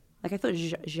 Like, I thought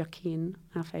Joaquin,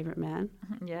 our favourite man.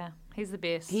 Yeah, he's the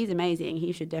best. He's amazing.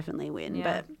 He should definitely win. Yeah.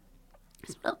 But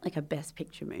it's not like a best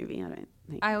picture movie, I don't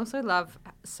think. I also love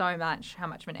so much how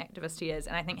much of an activist he is.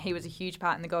 And I think he was a huge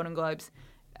part in the Golden Globes,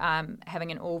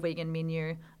 having an all-vegan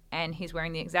menu. And he's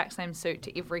wearing the exact same suit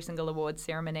to every single awards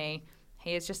ceremony.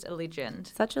 He is just a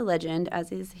legend. Such a legend,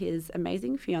 as is his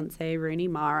amazing fiancée, Rooney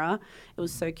Mara. It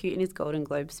was so cute in his Golden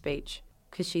Globe speech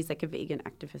because she's like a vegan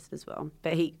activist as well.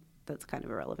 But that's kind of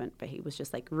irrelevant, but he was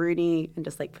just like Rooney and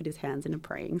just like put his hands in a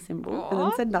praying symbol. Aww. And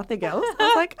then said nothing else. I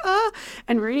was like, ah.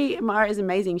 And Rooney Mara is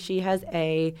amazing. She has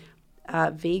a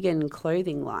vegan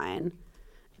clothing line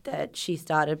that she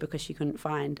started because she couldn't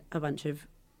find a bunch of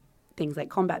things like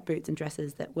combat boots and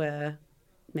dresses that were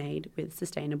made with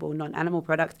sustainable non-animal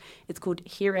products. It's called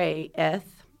Hiraeth.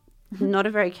 Not a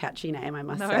very catchy name, I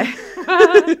must say.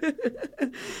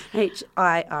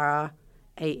 Hiraeth.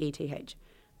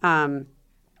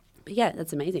 But yeah,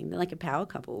 that's amazing. They're like a power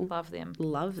couple. Love them.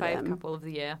 Love them. Fave couple of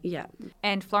the year. Yeah.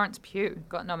 And Florence Pugh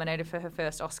got nominated for her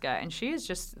first Oscar, and she is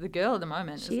just the girl at the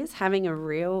moment. She is having a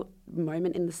real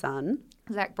moment in the sun.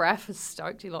 Zach Braff is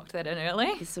stoked he locked that in early.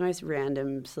 It's the most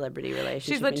random celebrity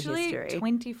relationship She's literally in history.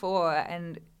 24,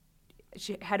 and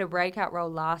she had a breakout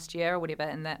role last year or whatever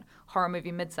in that horror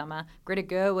movie Midsommar. Greta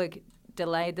Gerwig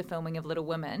delayed the filming of Little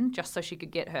Women just so she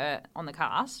could get her on the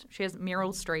cast. She has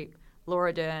Meryl Streep,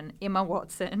 Laura Dern, Emma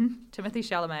Watson, Timothée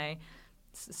Chalamet,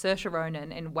 Saoirse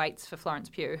Ronan, and waits for Florence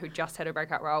Pugh, who just had a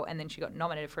breakout role, and then she got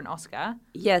nominated for an Oscar.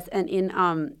 Yes, and in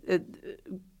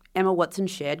Emma Watson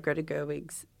shared Greta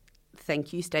Gerwig's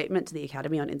thank you statement to the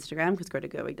Academy on Instagram, because Greta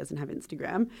Gerwig doesn't have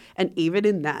Instagram. And even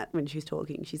in that, when she's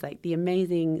talking, she's like, the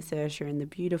amazing Saoirse and the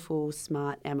beautiful,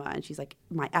 smart Emma. And she's like,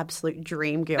 my absolute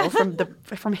dream girl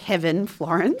from heaven,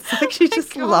 Florence. Like, she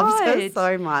just loves her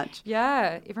so much.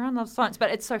 Yeah, everyone loves Florence.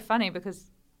 But it's so funny because,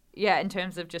 yeah, in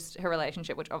terms of just her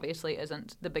relationship, which obviously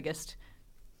isn't the biggest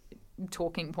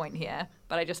talking point here,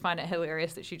 but I just find it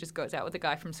hilarious that she just goes out with a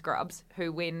guy from Scrubs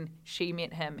who, when she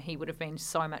met him, he would have been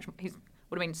so much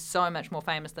more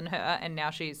famous than her, and now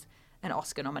she's an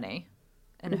Oscar nominee.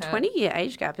 In a 20-year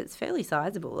age gap, it's fairly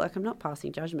sizable. Like, I'm not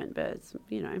passing judgment, but it's,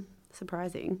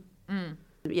 surprising.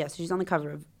 Yeah, so she's on the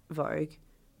cover of Vogue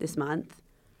this month.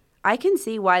 I can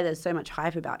see why there's so much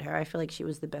hype about her. I feel like she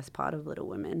was the best part of Little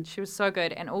Women. She was so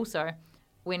good. And also,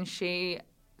 when she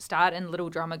starred in Little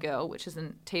Drummer Girl, which is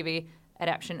a TV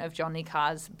adaptation of John Le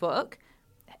Carre's book,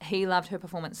 he loved her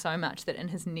performance so much that in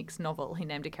his next novel, he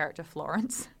named a character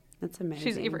Florence. That's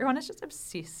amazing. Everyone is just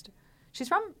obsessed. She's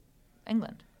from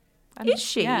England. Is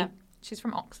she? Yeah, she's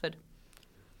from Oxford.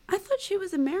 I thought she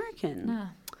was American. No.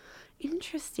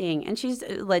 Interesting. And she's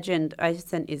a legend. I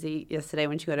sent Izzy yesterday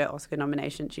when she got her Oscar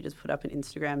nomination. She just put up an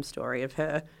Instagram story of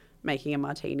her making a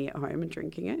martini at home and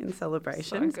drinking it in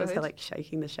celebration. So like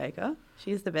shaking the shaker.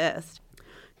 She's the best.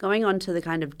 Going on to the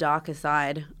kind of darker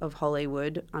side of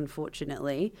Hollywood,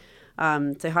 unfortunately.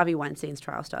 So Harvey Weinstein's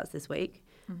trial starts this week.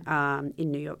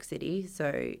 In New York City.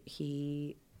 So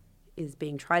he is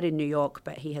being tried in New York,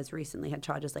 but he has recently had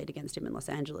charges laid against him in Los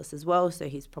Angeles as well. So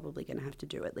he's probably going to have to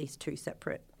do at least 2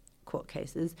 separate court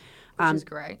cases.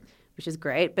 Which is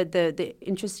great. But the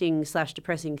interesting /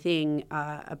 depressing thing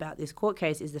about this court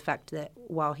case is the fact that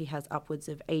while he has upwards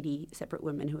of 80 separate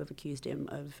women who have accused him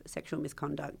of sexual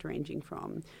misconduct ranging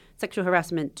from sexual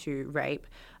harassment to rape,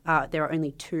 there are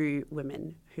only 2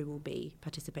 women who will be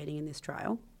participating in this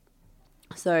trial.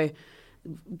 So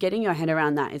getting your head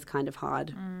around that is kind of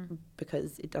hard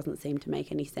because it doesn't seem to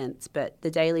make any sense. But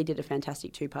The Daily did a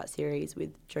fantastic 2-part series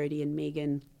with Jodie and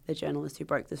Megan, the journalists who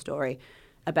broke the story,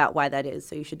 about why that is.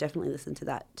 So you should definitely listen to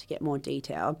that to get more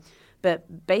detail.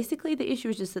 But basically the issue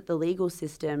is just that the legal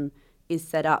system is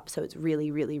set up so it's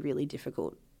really, really, really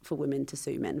difficult for women to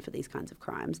sue men for these kinds of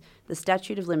crimes. The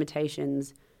statute of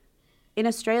limitations in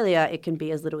Australia, it can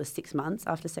be as little as 6 months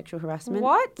after sexual harassment.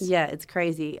 What? Yeah, it's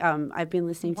crazy. I've been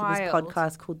listening to this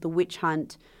podcast called The Witch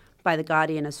Hunt by The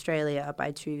Guardian Australia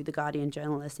by 2 The Guardian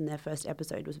journalists, and their first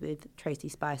episode was with Tracy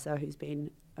Spicer, who's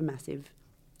been a massive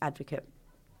advocate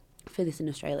for this in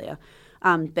Australia.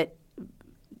 But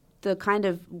the kind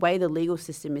of way the legal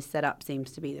system is set up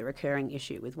seems to be the recurring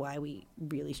issue with why we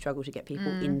really struggle to get people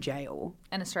in jail.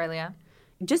 In Australia?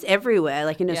 Just everywhere,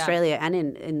 like in Australia and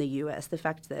in the US. The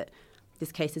fact that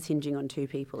this case is hinging on 2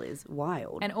 people is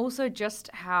wild. And also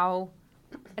just how,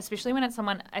 especially when it's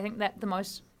someone, I think that the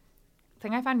most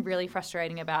thing I find really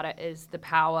frustrating about it is the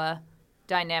power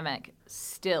dynamic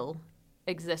still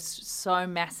exists so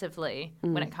massively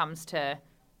when it comes to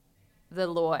the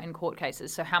law and court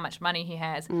cases. So how much money he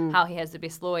has, how he has the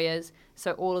best lawyers.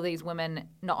 So all of these women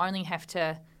not only have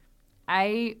to,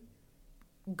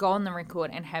 go on the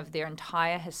record and have their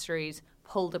entire histories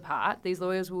pulled apart. These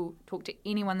lawyers will talk to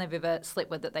anyone they've ever slept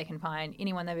with that they can find,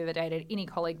 anyone they've ever dated, any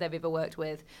colleague they've ever worked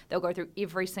with. They'll go through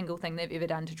every single thing they've ever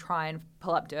done to try and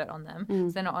pull up dirt on them. So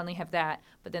they not only have that,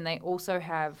 but then they also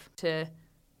have to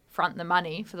front the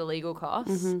money for the legal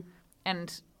costs.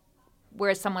 And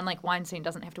whereas someone like Weinstein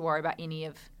doesn't have to worry about any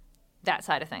of that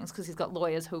side of things because he's got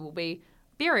lawyers who will be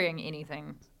burying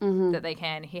anything that they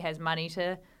can. He has money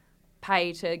to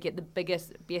pay to get the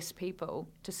biggest, best people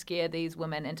to scare these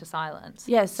women into silence.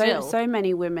 Yeah, so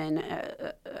many women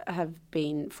have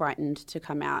been frightened to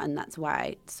come out, and that's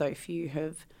why so few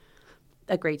have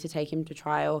agreed to take him to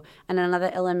trial. And another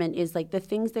element is like the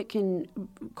things that can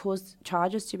cause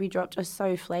charges to be dropped are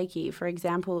so flaky. For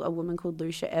example, a woman called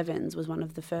Lucia Evans was one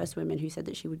of the first women who said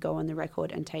that she would go on the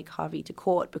record and take Harvey to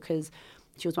court because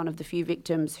she was one of the few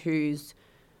victims whose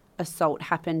assault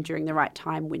happened during the right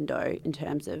time window in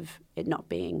terms of it not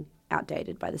being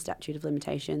outdated by the statute of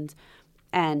limitations,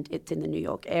 and it's in the New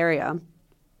York area.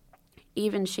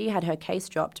 Even she had her case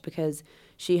dropped because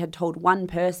she had told one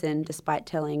person despite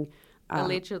telling...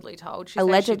 allegedly told.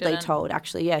 Allegedly told,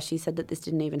 actually, yeah. She said that this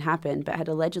didn't even happen, but had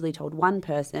allegedly told one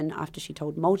person after she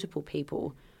told multiple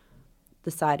people the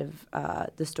side of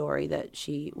the story that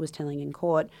she was telling in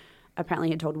court. Apparently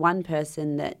had told one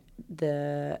person that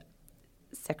the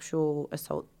sexual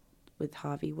assault with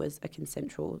Harvey was a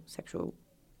consensual sexual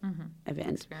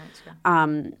event.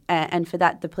 And for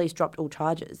that, the police dropped all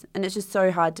charges. And it's just so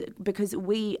hard to, because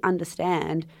we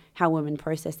understand how women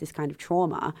process this kind of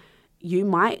trauma. You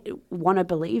might want to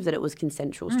believe that it was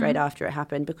consensual straight after it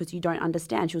happened because you don't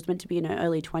understand. She was meant to be in her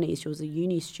early 20s. She was a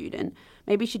uni student.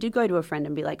 Maybe she did go to a friend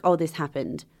and be like, oh, this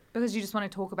happened. Because you just want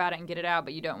to talk about it and get it out,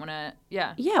 but you don't want to,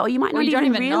 Yeah, or you might not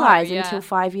even realise until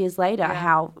 5 years later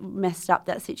how messed up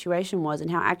that situation was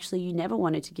and how actually you never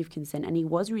wanted to give consent and he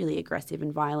was really aggressive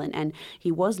and violent and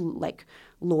he was like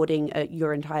lording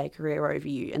your entire career over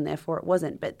you and therefore it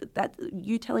wasn't. But that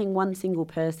you telling one single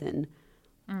person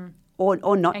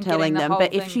or not and telling them,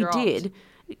 but if she did,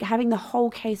 having the whole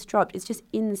case dropped, it's just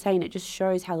insane. It just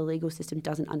shows how the legal system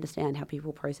doesn't understand how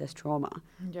people process trauma.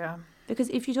 Yeah. Because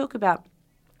if you talk about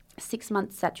 6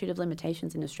 months statute of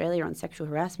limitations in Australia on sexual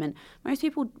harassment, most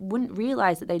people wouldn't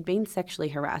realise that they'd been sexually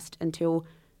harassed until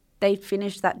they'd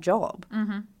finished that job.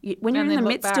 When you're in the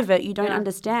midst of it, you don't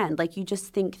understand. Like you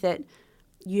just think that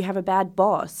you have a bad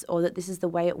boss or that this is the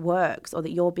way it works or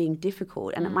that you're being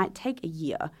difficult and it might take a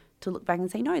year to look back and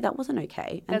say, no, that wasn't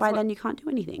okay. And by then you can't do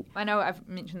anything. I know I've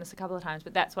mentioned this a couple of times,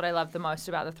 but that's what I love the most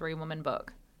about the 3-woman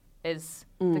book is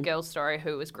the girl's story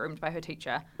who was groomed by her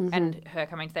teacher and her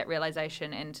coming to that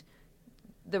realisation and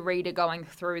the reader going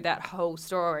through that whole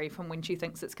story from when she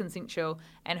thinks it's consensual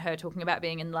and her talking about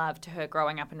being in love to her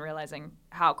growing up and realising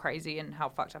how crazy and how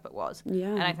fucked up it was. Yeah.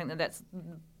 And I think that that's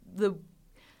the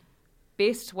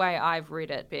best way I've read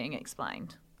it being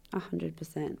explained.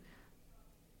 100%.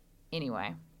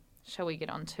 Anyway, shall we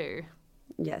get on to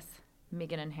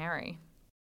Meghan and Harry?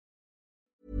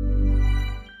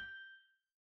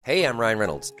 Hey, I'm Ryan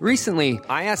Reynolds. Recently,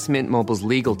 I asked Mint Mobile's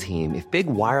legal team if big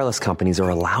wireless companies are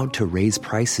allowed to raise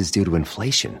prices due to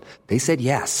inflation. They said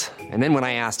yes. And then when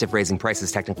I asked if raising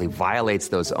prices technically violates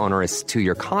those onerous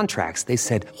 2-year contracts, they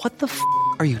said, what the f***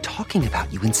 are you talking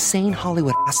about, you insane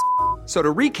Hollywood ass f- So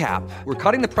to recap, we're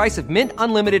cutting the price of Mint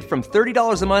Unlimited from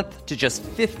 $30 a month to just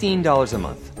 $15 a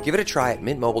month. Give it a try at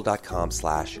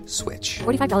mintmobile.com/switch.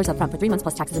 $45 up front for 3 months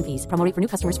plus taxes and fees. Promo rate for new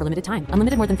customers for limited time.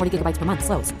 Unlimited more than 40 gigabytes per month.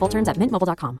 Slows full terms at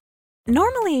mintmobile.com.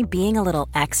 Normally, being a little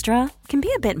extra can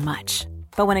be a bit much.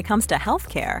 But when it comes to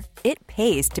healthcare, it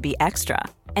pays to be extra.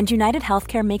 And United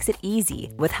Healthcare makes it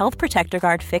easy with Health Protector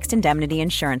Guard fixed indemnity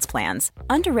insurance plans.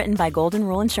 Underwritten by Golden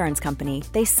Rule Insurance Company,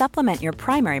 they supplement your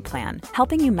primary plan,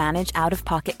 helping you manage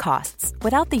out-of-pocket costs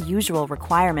without the usual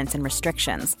requirements and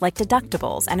restrictions like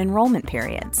deductibles and enrollment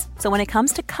periods. So when it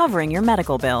comes to covering your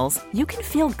medical bills, you can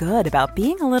feel good about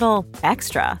being a little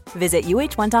extra. Visit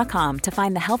uh1.com to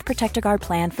find the Health Protector Guard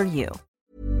plan for you.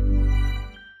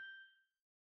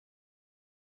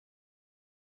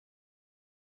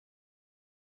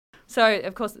 So,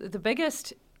 of course, the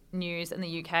biggest news in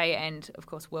the UK and, of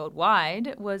course,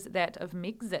 worldwide was that of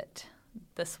Megxit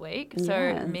this week. So,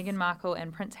 Yes. Meghan Markle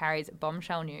and Prince Harry's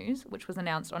bombshell news, which was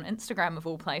announced on Instagram of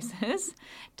all places,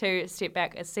 to step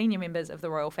back as senior members of the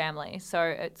royal family. So,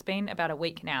 it's been about a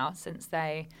week now since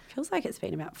they... Feels like it's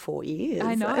been about 4 years.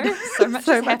 I know, so much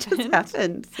has happened. has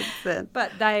happened since then.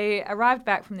 But they arrived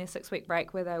back from their 6-week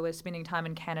break where they were spending time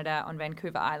in Canada on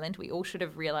Vancouver Island. We all should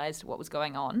have realised what was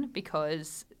going on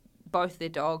because both their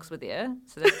dogs were there.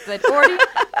 So they'd already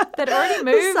The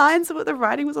moved. signs of what the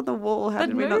writing was on the wall. How They'd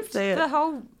did we not moved see it? the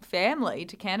whole family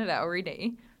to Canada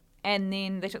already. And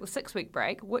then they took the 6-week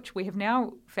break, which we have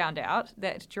now found out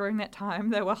that during that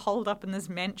time they were holed up in this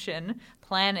mansion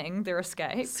planning their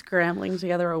escape. Scrambling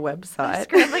together a website.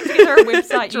 Scrambling together a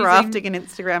website Drafting an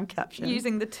Instagram caption.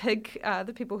 using the TIG,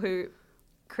 the people who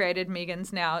created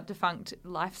Meghan's now defunct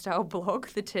lifestyle blog,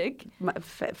 the TIG. My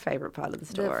favourite part of the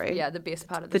story. The best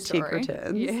part of the TIG story.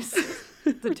 returns. Yes.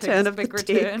 The Return TIG's of the big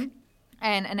TIG. return.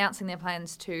 And announcing their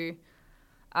plans to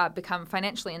become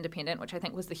financially independent, which I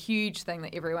think was the huge thing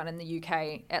that everyone in the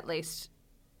UK at least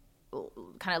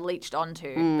kind of leached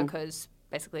onto because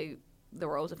basically the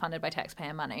royals are funded by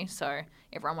taxpayer money. So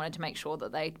everyone wanted to make sure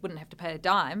that they wouldn't have to pay a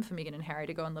dime for Meghan and Harry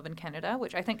to go and live in Canada,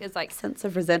 which I think is like... Sense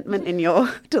of resentment in your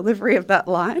delivery of that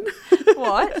line.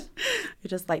 What? You're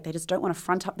just like, they just don't want to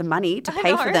front up the money to I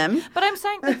pay know, for them. But I'm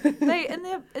saying that they, in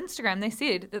their Instagram, they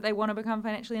said that they want to become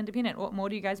financially independent. What more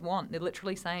do you guys want? They're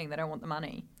literally saying they don't want the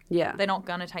money. Yeah. They're not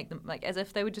going to take them, like, as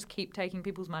if they would just keep taking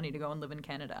people's money to go and live in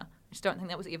Canada. I just don't think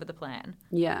that was ever the plan.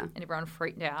 Yeah. And everyone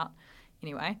freaked out.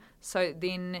 Anyway, so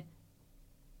then...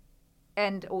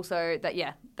 And also that,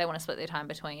 yeah, they want to split their time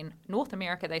between North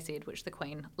America, they said, which the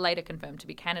Queen later confirmed to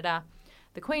be Canada.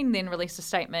 The Queen then released a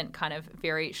statement, kind of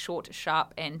very short,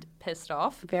 sharp, and pissed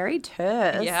off. Very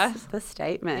terse. Yeah. The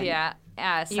statement. Yeah.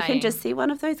 You can just see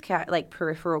one of those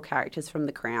peripheral characters from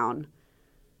The Crown.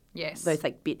 Yes. Those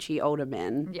like bitchy older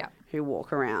men Yeah. who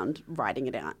walk around writing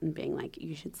it out and being like,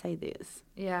 you should say this.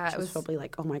 Yeah, She it was was probably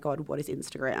like, oh my God, what is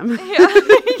Instagram?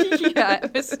 yeah,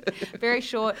 it was very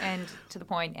short and to the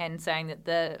point, and saying that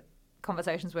the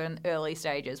conversations were in early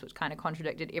stages, which kind of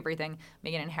contradicted everything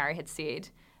Meghan and Harry had said.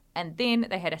 And then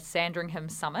they had a Sandringham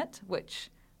summit, which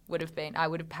would have been, I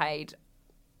would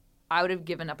have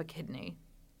given up a kidney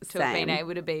to have been Same.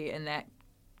 able to be in that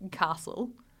castle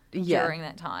Yeah. during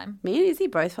that time. Me and Izzy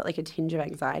both felt like a tinge of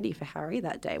anxiety for Harry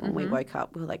that day when we woke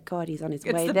up. We were like, God, he's on his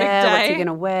It's way the big there. What's he day. going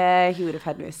to wear? He would have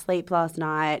had no sleep last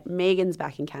night. Megan's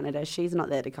back in Canada. She's not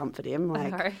there to comfort him.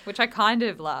 Like, No, which I kind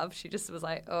of love. She just was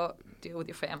like, oh, deal with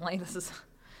your family. This is...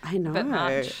 I know. bit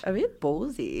much. A bit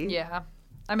ballsy. Yeah.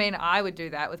 I mean, I would do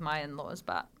that with my in-laws,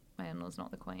 but my in-laws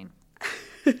not the Queen.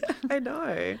 I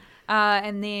know.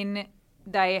 And then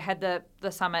they had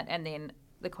the summit, and then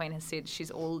the Queen has said she's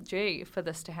all G for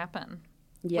this to happen.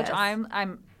 Yes. Which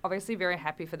I'm obviously very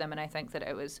happy for them, and I think that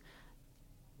it was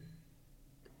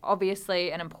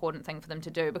obviously an important thing for them to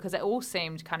do because it all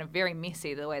seemed kind of very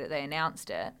messy the way that they announced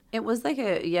it. It was like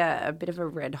a bit of a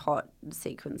red hot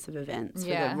sequence of events for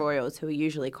Yeah. the royals who are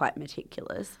usually quite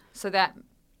meticulous. So that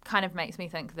kind of makes me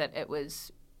think that it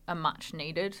was a much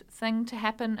needed thing to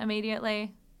happen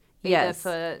immediately. Either Yes.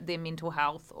 for their mental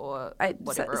health or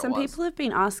whatever Some it was. people have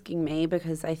been asking me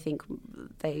because I think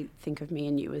they think of me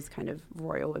and you as kind of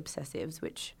royal obsessives,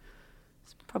 which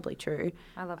is probably true.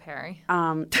 I love Harry.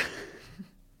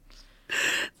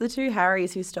 The two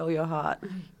Harrys who stole your heart.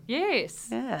 Yes.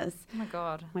 Yes. Oh my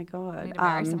God. Oh my God. I need to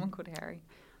marry someone called Harry.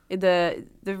 The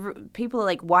people are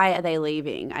like, why are they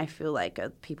leaving? I feel like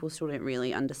people still don't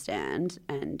really understand,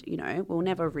 and we'll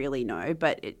never really know.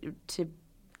 But to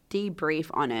debrief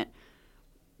on it,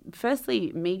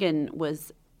 firstly, Meghan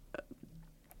was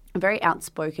a very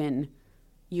outspoken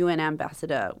UN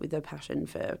ambassador with a passion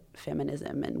for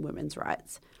feminism and women's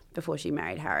rights before she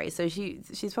married Harry. So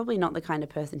she's probably not the kind of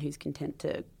person who's content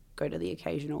to go to the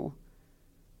occasional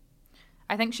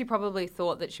I think she probably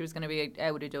thought that she was going to be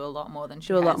able to do a lot more than she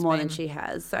do a has lot more than been. she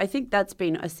has. So I think that's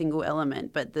been a single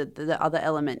element, but the other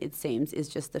element, it seems, is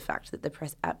just the fact that the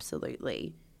press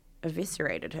absolutely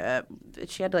eviscerated her.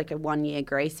 She had like a 1-year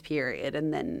grace period,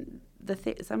 and then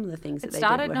some of the things that they did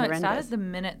were horrendous. It started the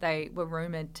minute they were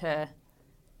rumoured to.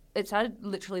 It started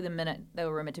literally the minute they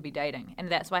were rumoured to be dating, and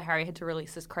that's why Harry had to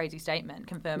release this crazy statement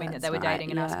confirming that they were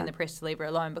dating and asking the press to leave her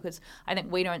alone. Because I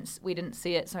think we didn't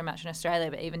see it so much in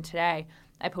Australia, but even today,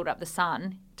 I pulled up the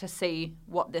Sun to see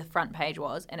what the front page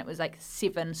was, and it was like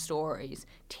 7 stories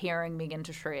tearing Meghan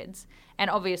to shreds. And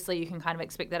obviously, you can kind of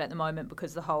expect that at the moment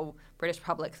because the whole British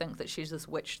public thinks that she's this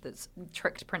witch that's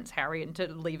tricked Prince Harry into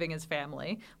leaving his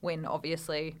family. When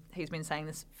obviously he's been saying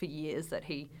this for years that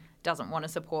he doesn't want to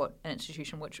support an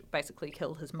institution which basically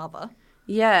killed his mother.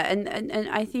 Yeah, and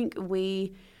I think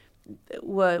we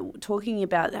were talking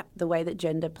about the way that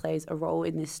gender plays a role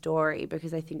in this story,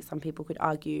 because I think some people could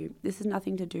argue this has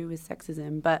nothing to do with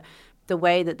sexism, but the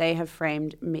way that they have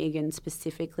framed Meghan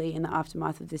specifically in the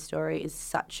aftermath of this story is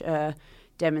such a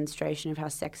demonstration of how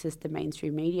sexist the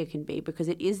mainstream media can be, because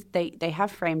it is they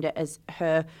have framed it as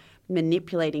her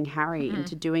manipulating Harry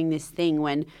into doing this thing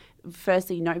when,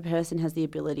 firstly, no person has the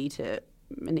ability to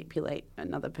manipulate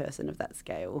another person of that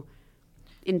scale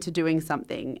into doing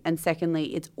something. And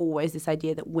secondly, it's always this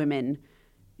idea that women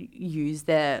use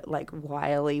their like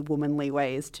wily, womanly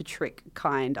ways to trick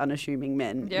kind, unassuming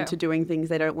men into doing things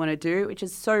they don't want to do, which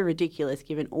is so ridiculous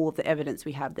given all of the evidence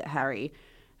we have that Harry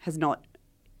has not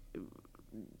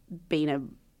been a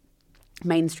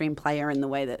mainstream player in the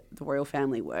way that the royal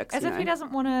family works. As if he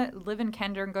doesn't want to live in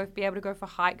Canada and be able to go for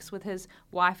hikes with his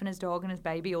wife and his dog and his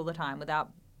baby all the time without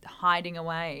hiding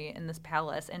away in this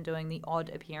palace and doing the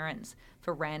odd appearance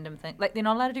for random things. Like, they're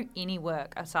not allowed to do any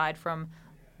work aside from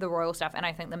the royal stuff, and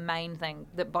I think the main thing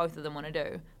that both of them want to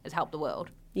do is help the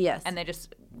world. Yes. And they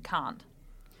just can't.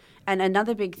 And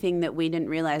another big thing that we didn't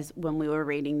realise when we were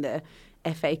reading the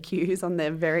FAQs on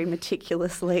their very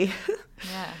meticulously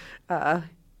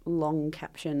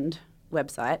long-captioned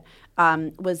website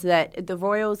was that the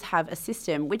royals have a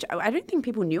system, which I don't think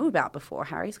people knew about before.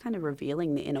 Harry's kind of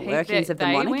revealing the inner workings of the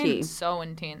monarchy. They went so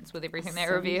intense with everything they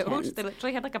revealed. Intense. They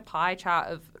literally had like a pie chart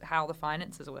of how the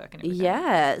finances work and everything.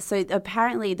 Yeah, so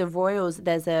apparently the royals,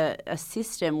 there's a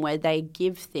system where they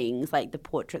give things like the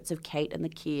portraits of Kate and the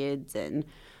kids and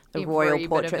the royal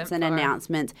portraits and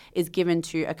announcements is given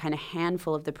to a kind of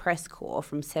handful of the press corps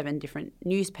from 7 different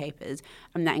newspapers,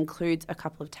 and that includes a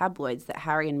couple of tabloids that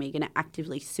Harry and Meghan are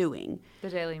actively suing. The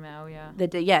Daily Mail,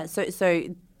 So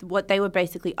what they were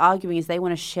basically arguing is they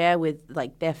want to share with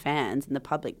like their fans and the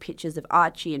public pictures of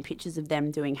Archie and pictures of them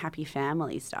doing happy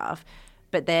family stuff,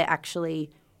 but they're actually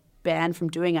banned from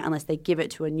doing it unless they give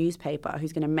it to a newspaper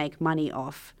who's going to make money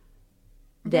off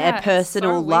their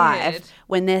personal life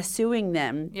when they're suing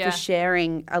them for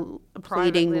sharing a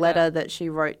pleading letter that she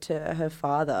wrote to her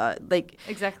father. Like,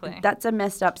 exactly. That's a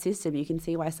messed up system. You can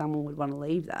see why someone would want to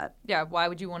leave that. Yeah, why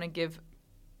would you want to give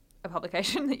a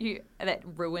publication that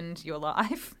ruined your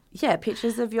life? Yeah,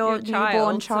 pictures of your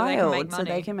newborn child so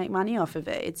they can make money off of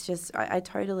it. It's just, I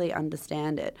totally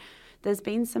understand it. There's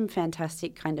been some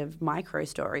fantastic kind of micro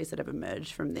stories that have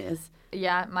emerged from this.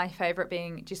 Yeah, my favourite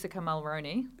being Jessica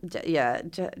Mulroney.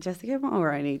 Jessica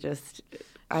Mulroney,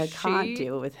 I can't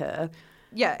deal with her.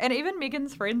 Yeah, and even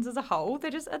Meghan's friends as a whole, they're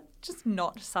just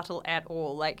not subtle at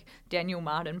all. Like Daniel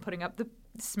Martin putting up the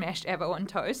smashed avo on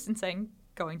toast and saying,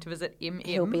 going to visit M.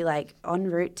 He'll be like en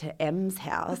route to M's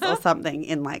house or something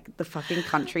in like the fucking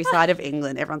countryside of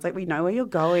England. Everyone's like, we know where you're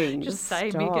going. Just say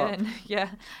stop. Meghan.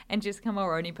 Yeah. And Jessica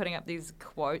Mulroney putting up these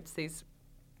quotes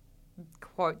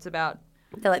about...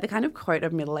 They're like the kind of quote a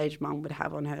middle-aged mum would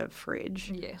have on her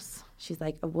fridge. Yes. She's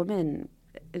like, a woman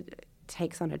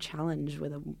takes on a challenge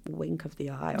with a wink of the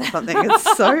eye or something.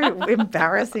 It's so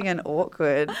embarrassing and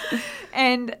awkward.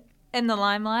 And... In the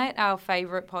Limelight, our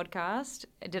favourite podcast,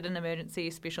 did an emergency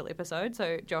special episode.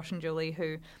 So Josh and Julie,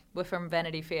 who were from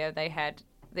Vanity Fair, they had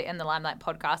the In the Limelight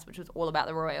podcast, which was all about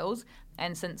the royals.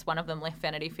 And since one of them left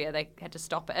Vanity Fair, they had to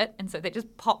stop it. And so they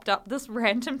just popped up this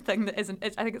random thing that isn't,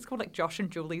 I think it's called like Josh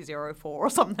and Julie 04 or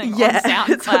something on SoundCloud.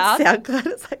 It's on SoundCloud.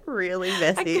 It's like really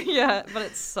messy. Yeah, but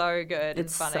it's so good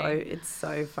and funny. It's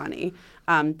so funny.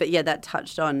 But yeah, that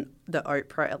touched on the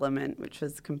Oprah element, which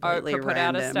was completely Oprah put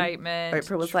random. out a statement.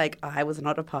 Oprah was like, I was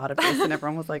not a part of this. And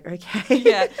everyone was like, okay.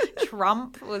 Yeah,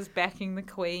 Trump was backing the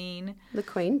Queen. The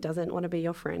Queen doesn't want to be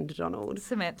your friend, Donald.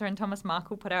 Samantha and Thomas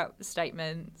Markle put out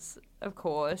statements, of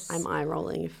course. I'm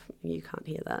eye-rolling if you can't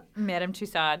hear that. Madame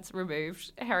Tussauds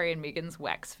removed Harry and Meghan's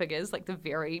wax figures like the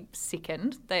very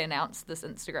second they announced this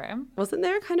Instagram. Wasn't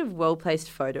there a kind of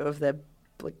well-placed photo of their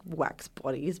like wax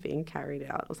bodies being carried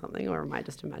out or something, or am I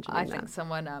just imagining I that? think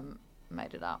someone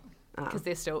made it up. Because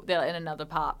they're in another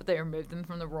part, but they removed them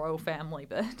from the royal family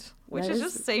bit, which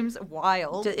just seems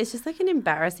wild. It's just like an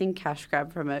embarrassing cash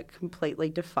grab from a completely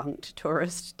defunct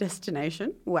tourist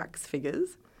destination, wax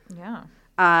figures. Yeah.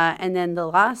 And then the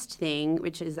last thing,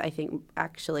 which is I think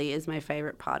actually is my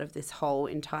favourite part of this whole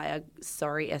entire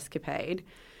sorry escapade,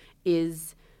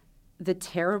 is the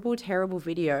terrible, terrible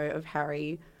video of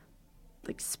Harry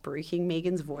like spruiking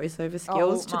Meghan's voiceover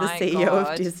skills to the CEO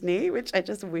of Disney, which I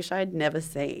just wish I'd never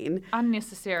seen.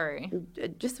 Unnecessary.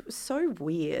 Just so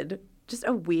weird. Just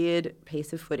a weird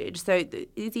piece of footage. So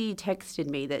Izzy texted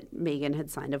me that Meghan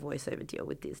had signed a voiceover deal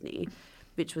with Disney,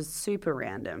 which was super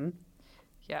random.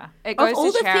 Yeah. It goes of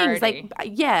all to the charity. things,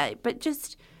 like, yeah, but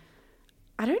just,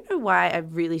 I don't know why I'm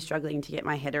really struggling to get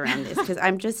my head around this, because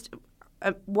I'm just,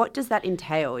 what does that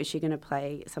entail? Is she going to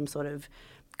play some sort of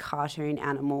cartoon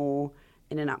animal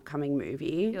in an upcoming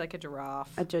movie? You're like a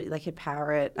giraffe. Like a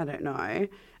parrot, I don't know.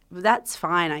 That's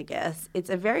fine, I guess. It's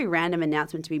a very random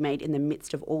announcement to be made in the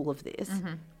midst of all of this.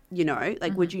 Mm-hmm. You know,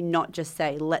 like would you not just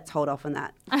say, let's hold off on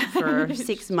that for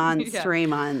 6 months, 3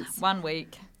 months? 1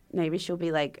 week. Maybe she'll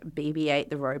be like BB-8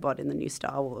 the robot in the new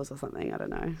Star Wars or something. I don't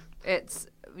know. It's,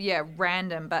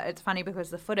 random, but it's funny because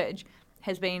the footage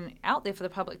has been out there for the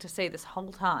public to see this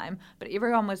whole time, but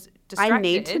everyone was distracted. I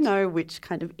need to know which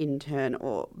kind of intern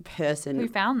or person who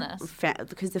found this.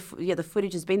 Because the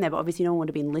footage has been there, but obviously no one would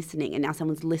have been listening, and now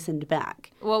someone's listened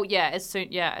back. Well, as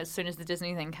soon as the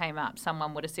Disney thing came up,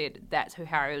 someone would have said that's who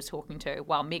Harry was talking to,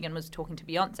 while Meghan was talking to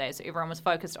Beyonce, so everyone was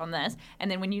focused on this. And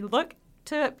then when you look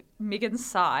to Meghan's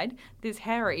side, there's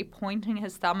Harry pointing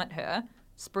his thumb at her,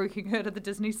 spruiking her to the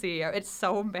Disney CEO. It's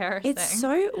so embarrassing.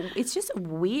 It's just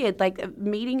weird. Like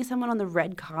meeting someone on the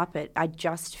red carpet, I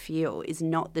just feel is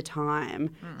not the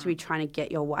time to be trying to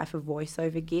get your wife a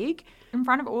voiceover gig. In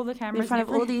front of all the cameras. In front of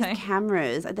all these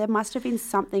cameras. There must have been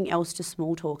something else to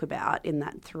small talk about in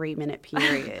that 3-minute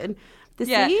period. The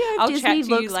CEO of Disney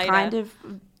looks kind of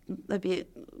a bit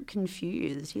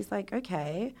confused. He's like,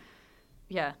 okay.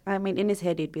 Yeah. I mean, in his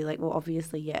head, he'd be like, well,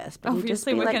 obviously, yes. But he'd just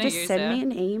be we're like, gonna just send me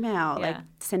an email. Yeah. Like,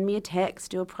 send me a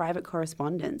text, do a private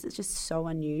correspondence. It's just so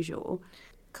unusual.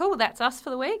 Cool. That's us for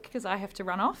the week because I have to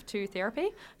run off to therapy.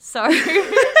 So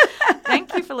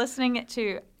thank you for listening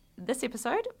to this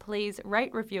episode. Please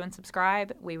rate, review, and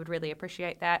subscribe. We would really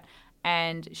appreciate that.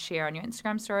 And share on your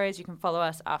Instagram stories. You can follow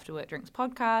us After Work Drinks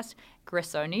Podcast,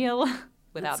 Grace O'Neill.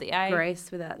 Without the A. Grace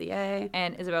without the A.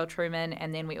 And Isabel Truman.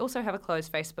 And then we also have a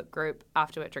closed Facebook group,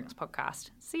 After Work Drinks Podcast.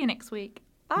 See you next week.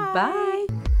 Bye. Bye.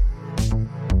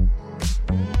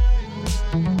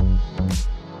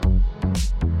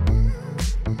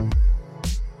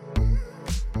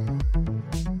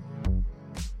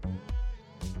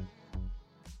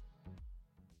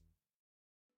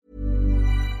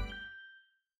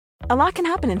 A lot can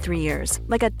happen in 3 years,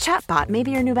 like a chatbot may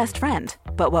be your new best friend.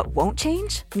 But what won't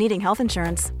change? Needing health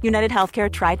insurance. United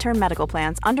Healthcare Tri-Term Medical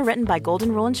Plans, underwritten by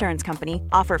Golden Rule Insurance Company,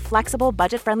 offer flexible,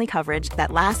 budget-friendly coverage that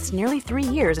lasts nearly 3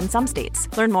 years in some states.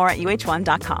 Learn more at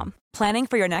uh1.com. Planning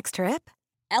for your next trip?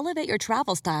 Elevate your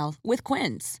travel style with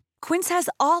Quince. Quince has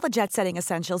all the jet-setting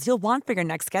essentials you'll want for your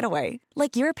next getaway,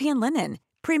 like European linen,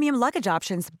 premium luggage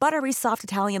options, buttery soft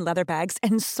Italian leather bags,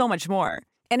 and so much more.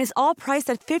 And is all priced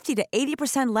at 50 to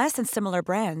 80% less than similar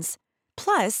brands.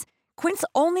 Plus, Quince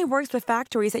only works with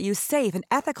factories that use safe and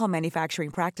ethical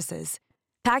manufacturing practices.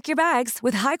 Pack your bags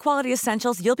with high-quality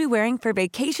essentials you'll be wearing for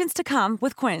vacations to come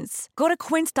with Quince. Go to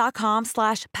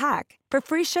quince.com/pack for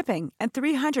free shipping and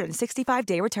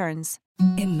 365-day returns.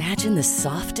 Imagine the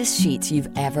softest sheets you've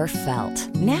ever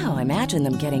felt. Now imagine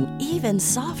them getting even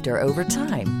softer over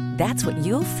time. That's what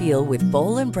you'll feel with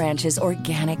Boll & Branch's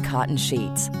organic cotton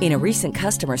sheets. In a recent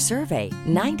customer survey,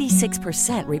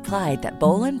 96% replied that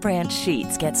Boll & Branch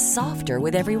sheets get softer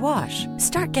with every wash.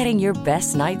 Start getting your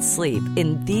best night's sleep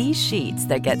in these sheets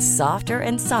that get softer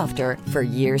and softer for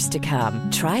years to come.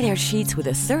 Try their sheets with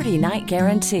a 30-night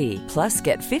guarantee. Plus,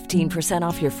 get 15%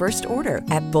 off your first order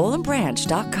at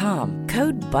bollandbranch.com.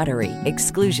 Code BUTTERY.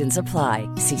 Exclusions apply.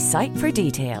 See site for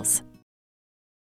details.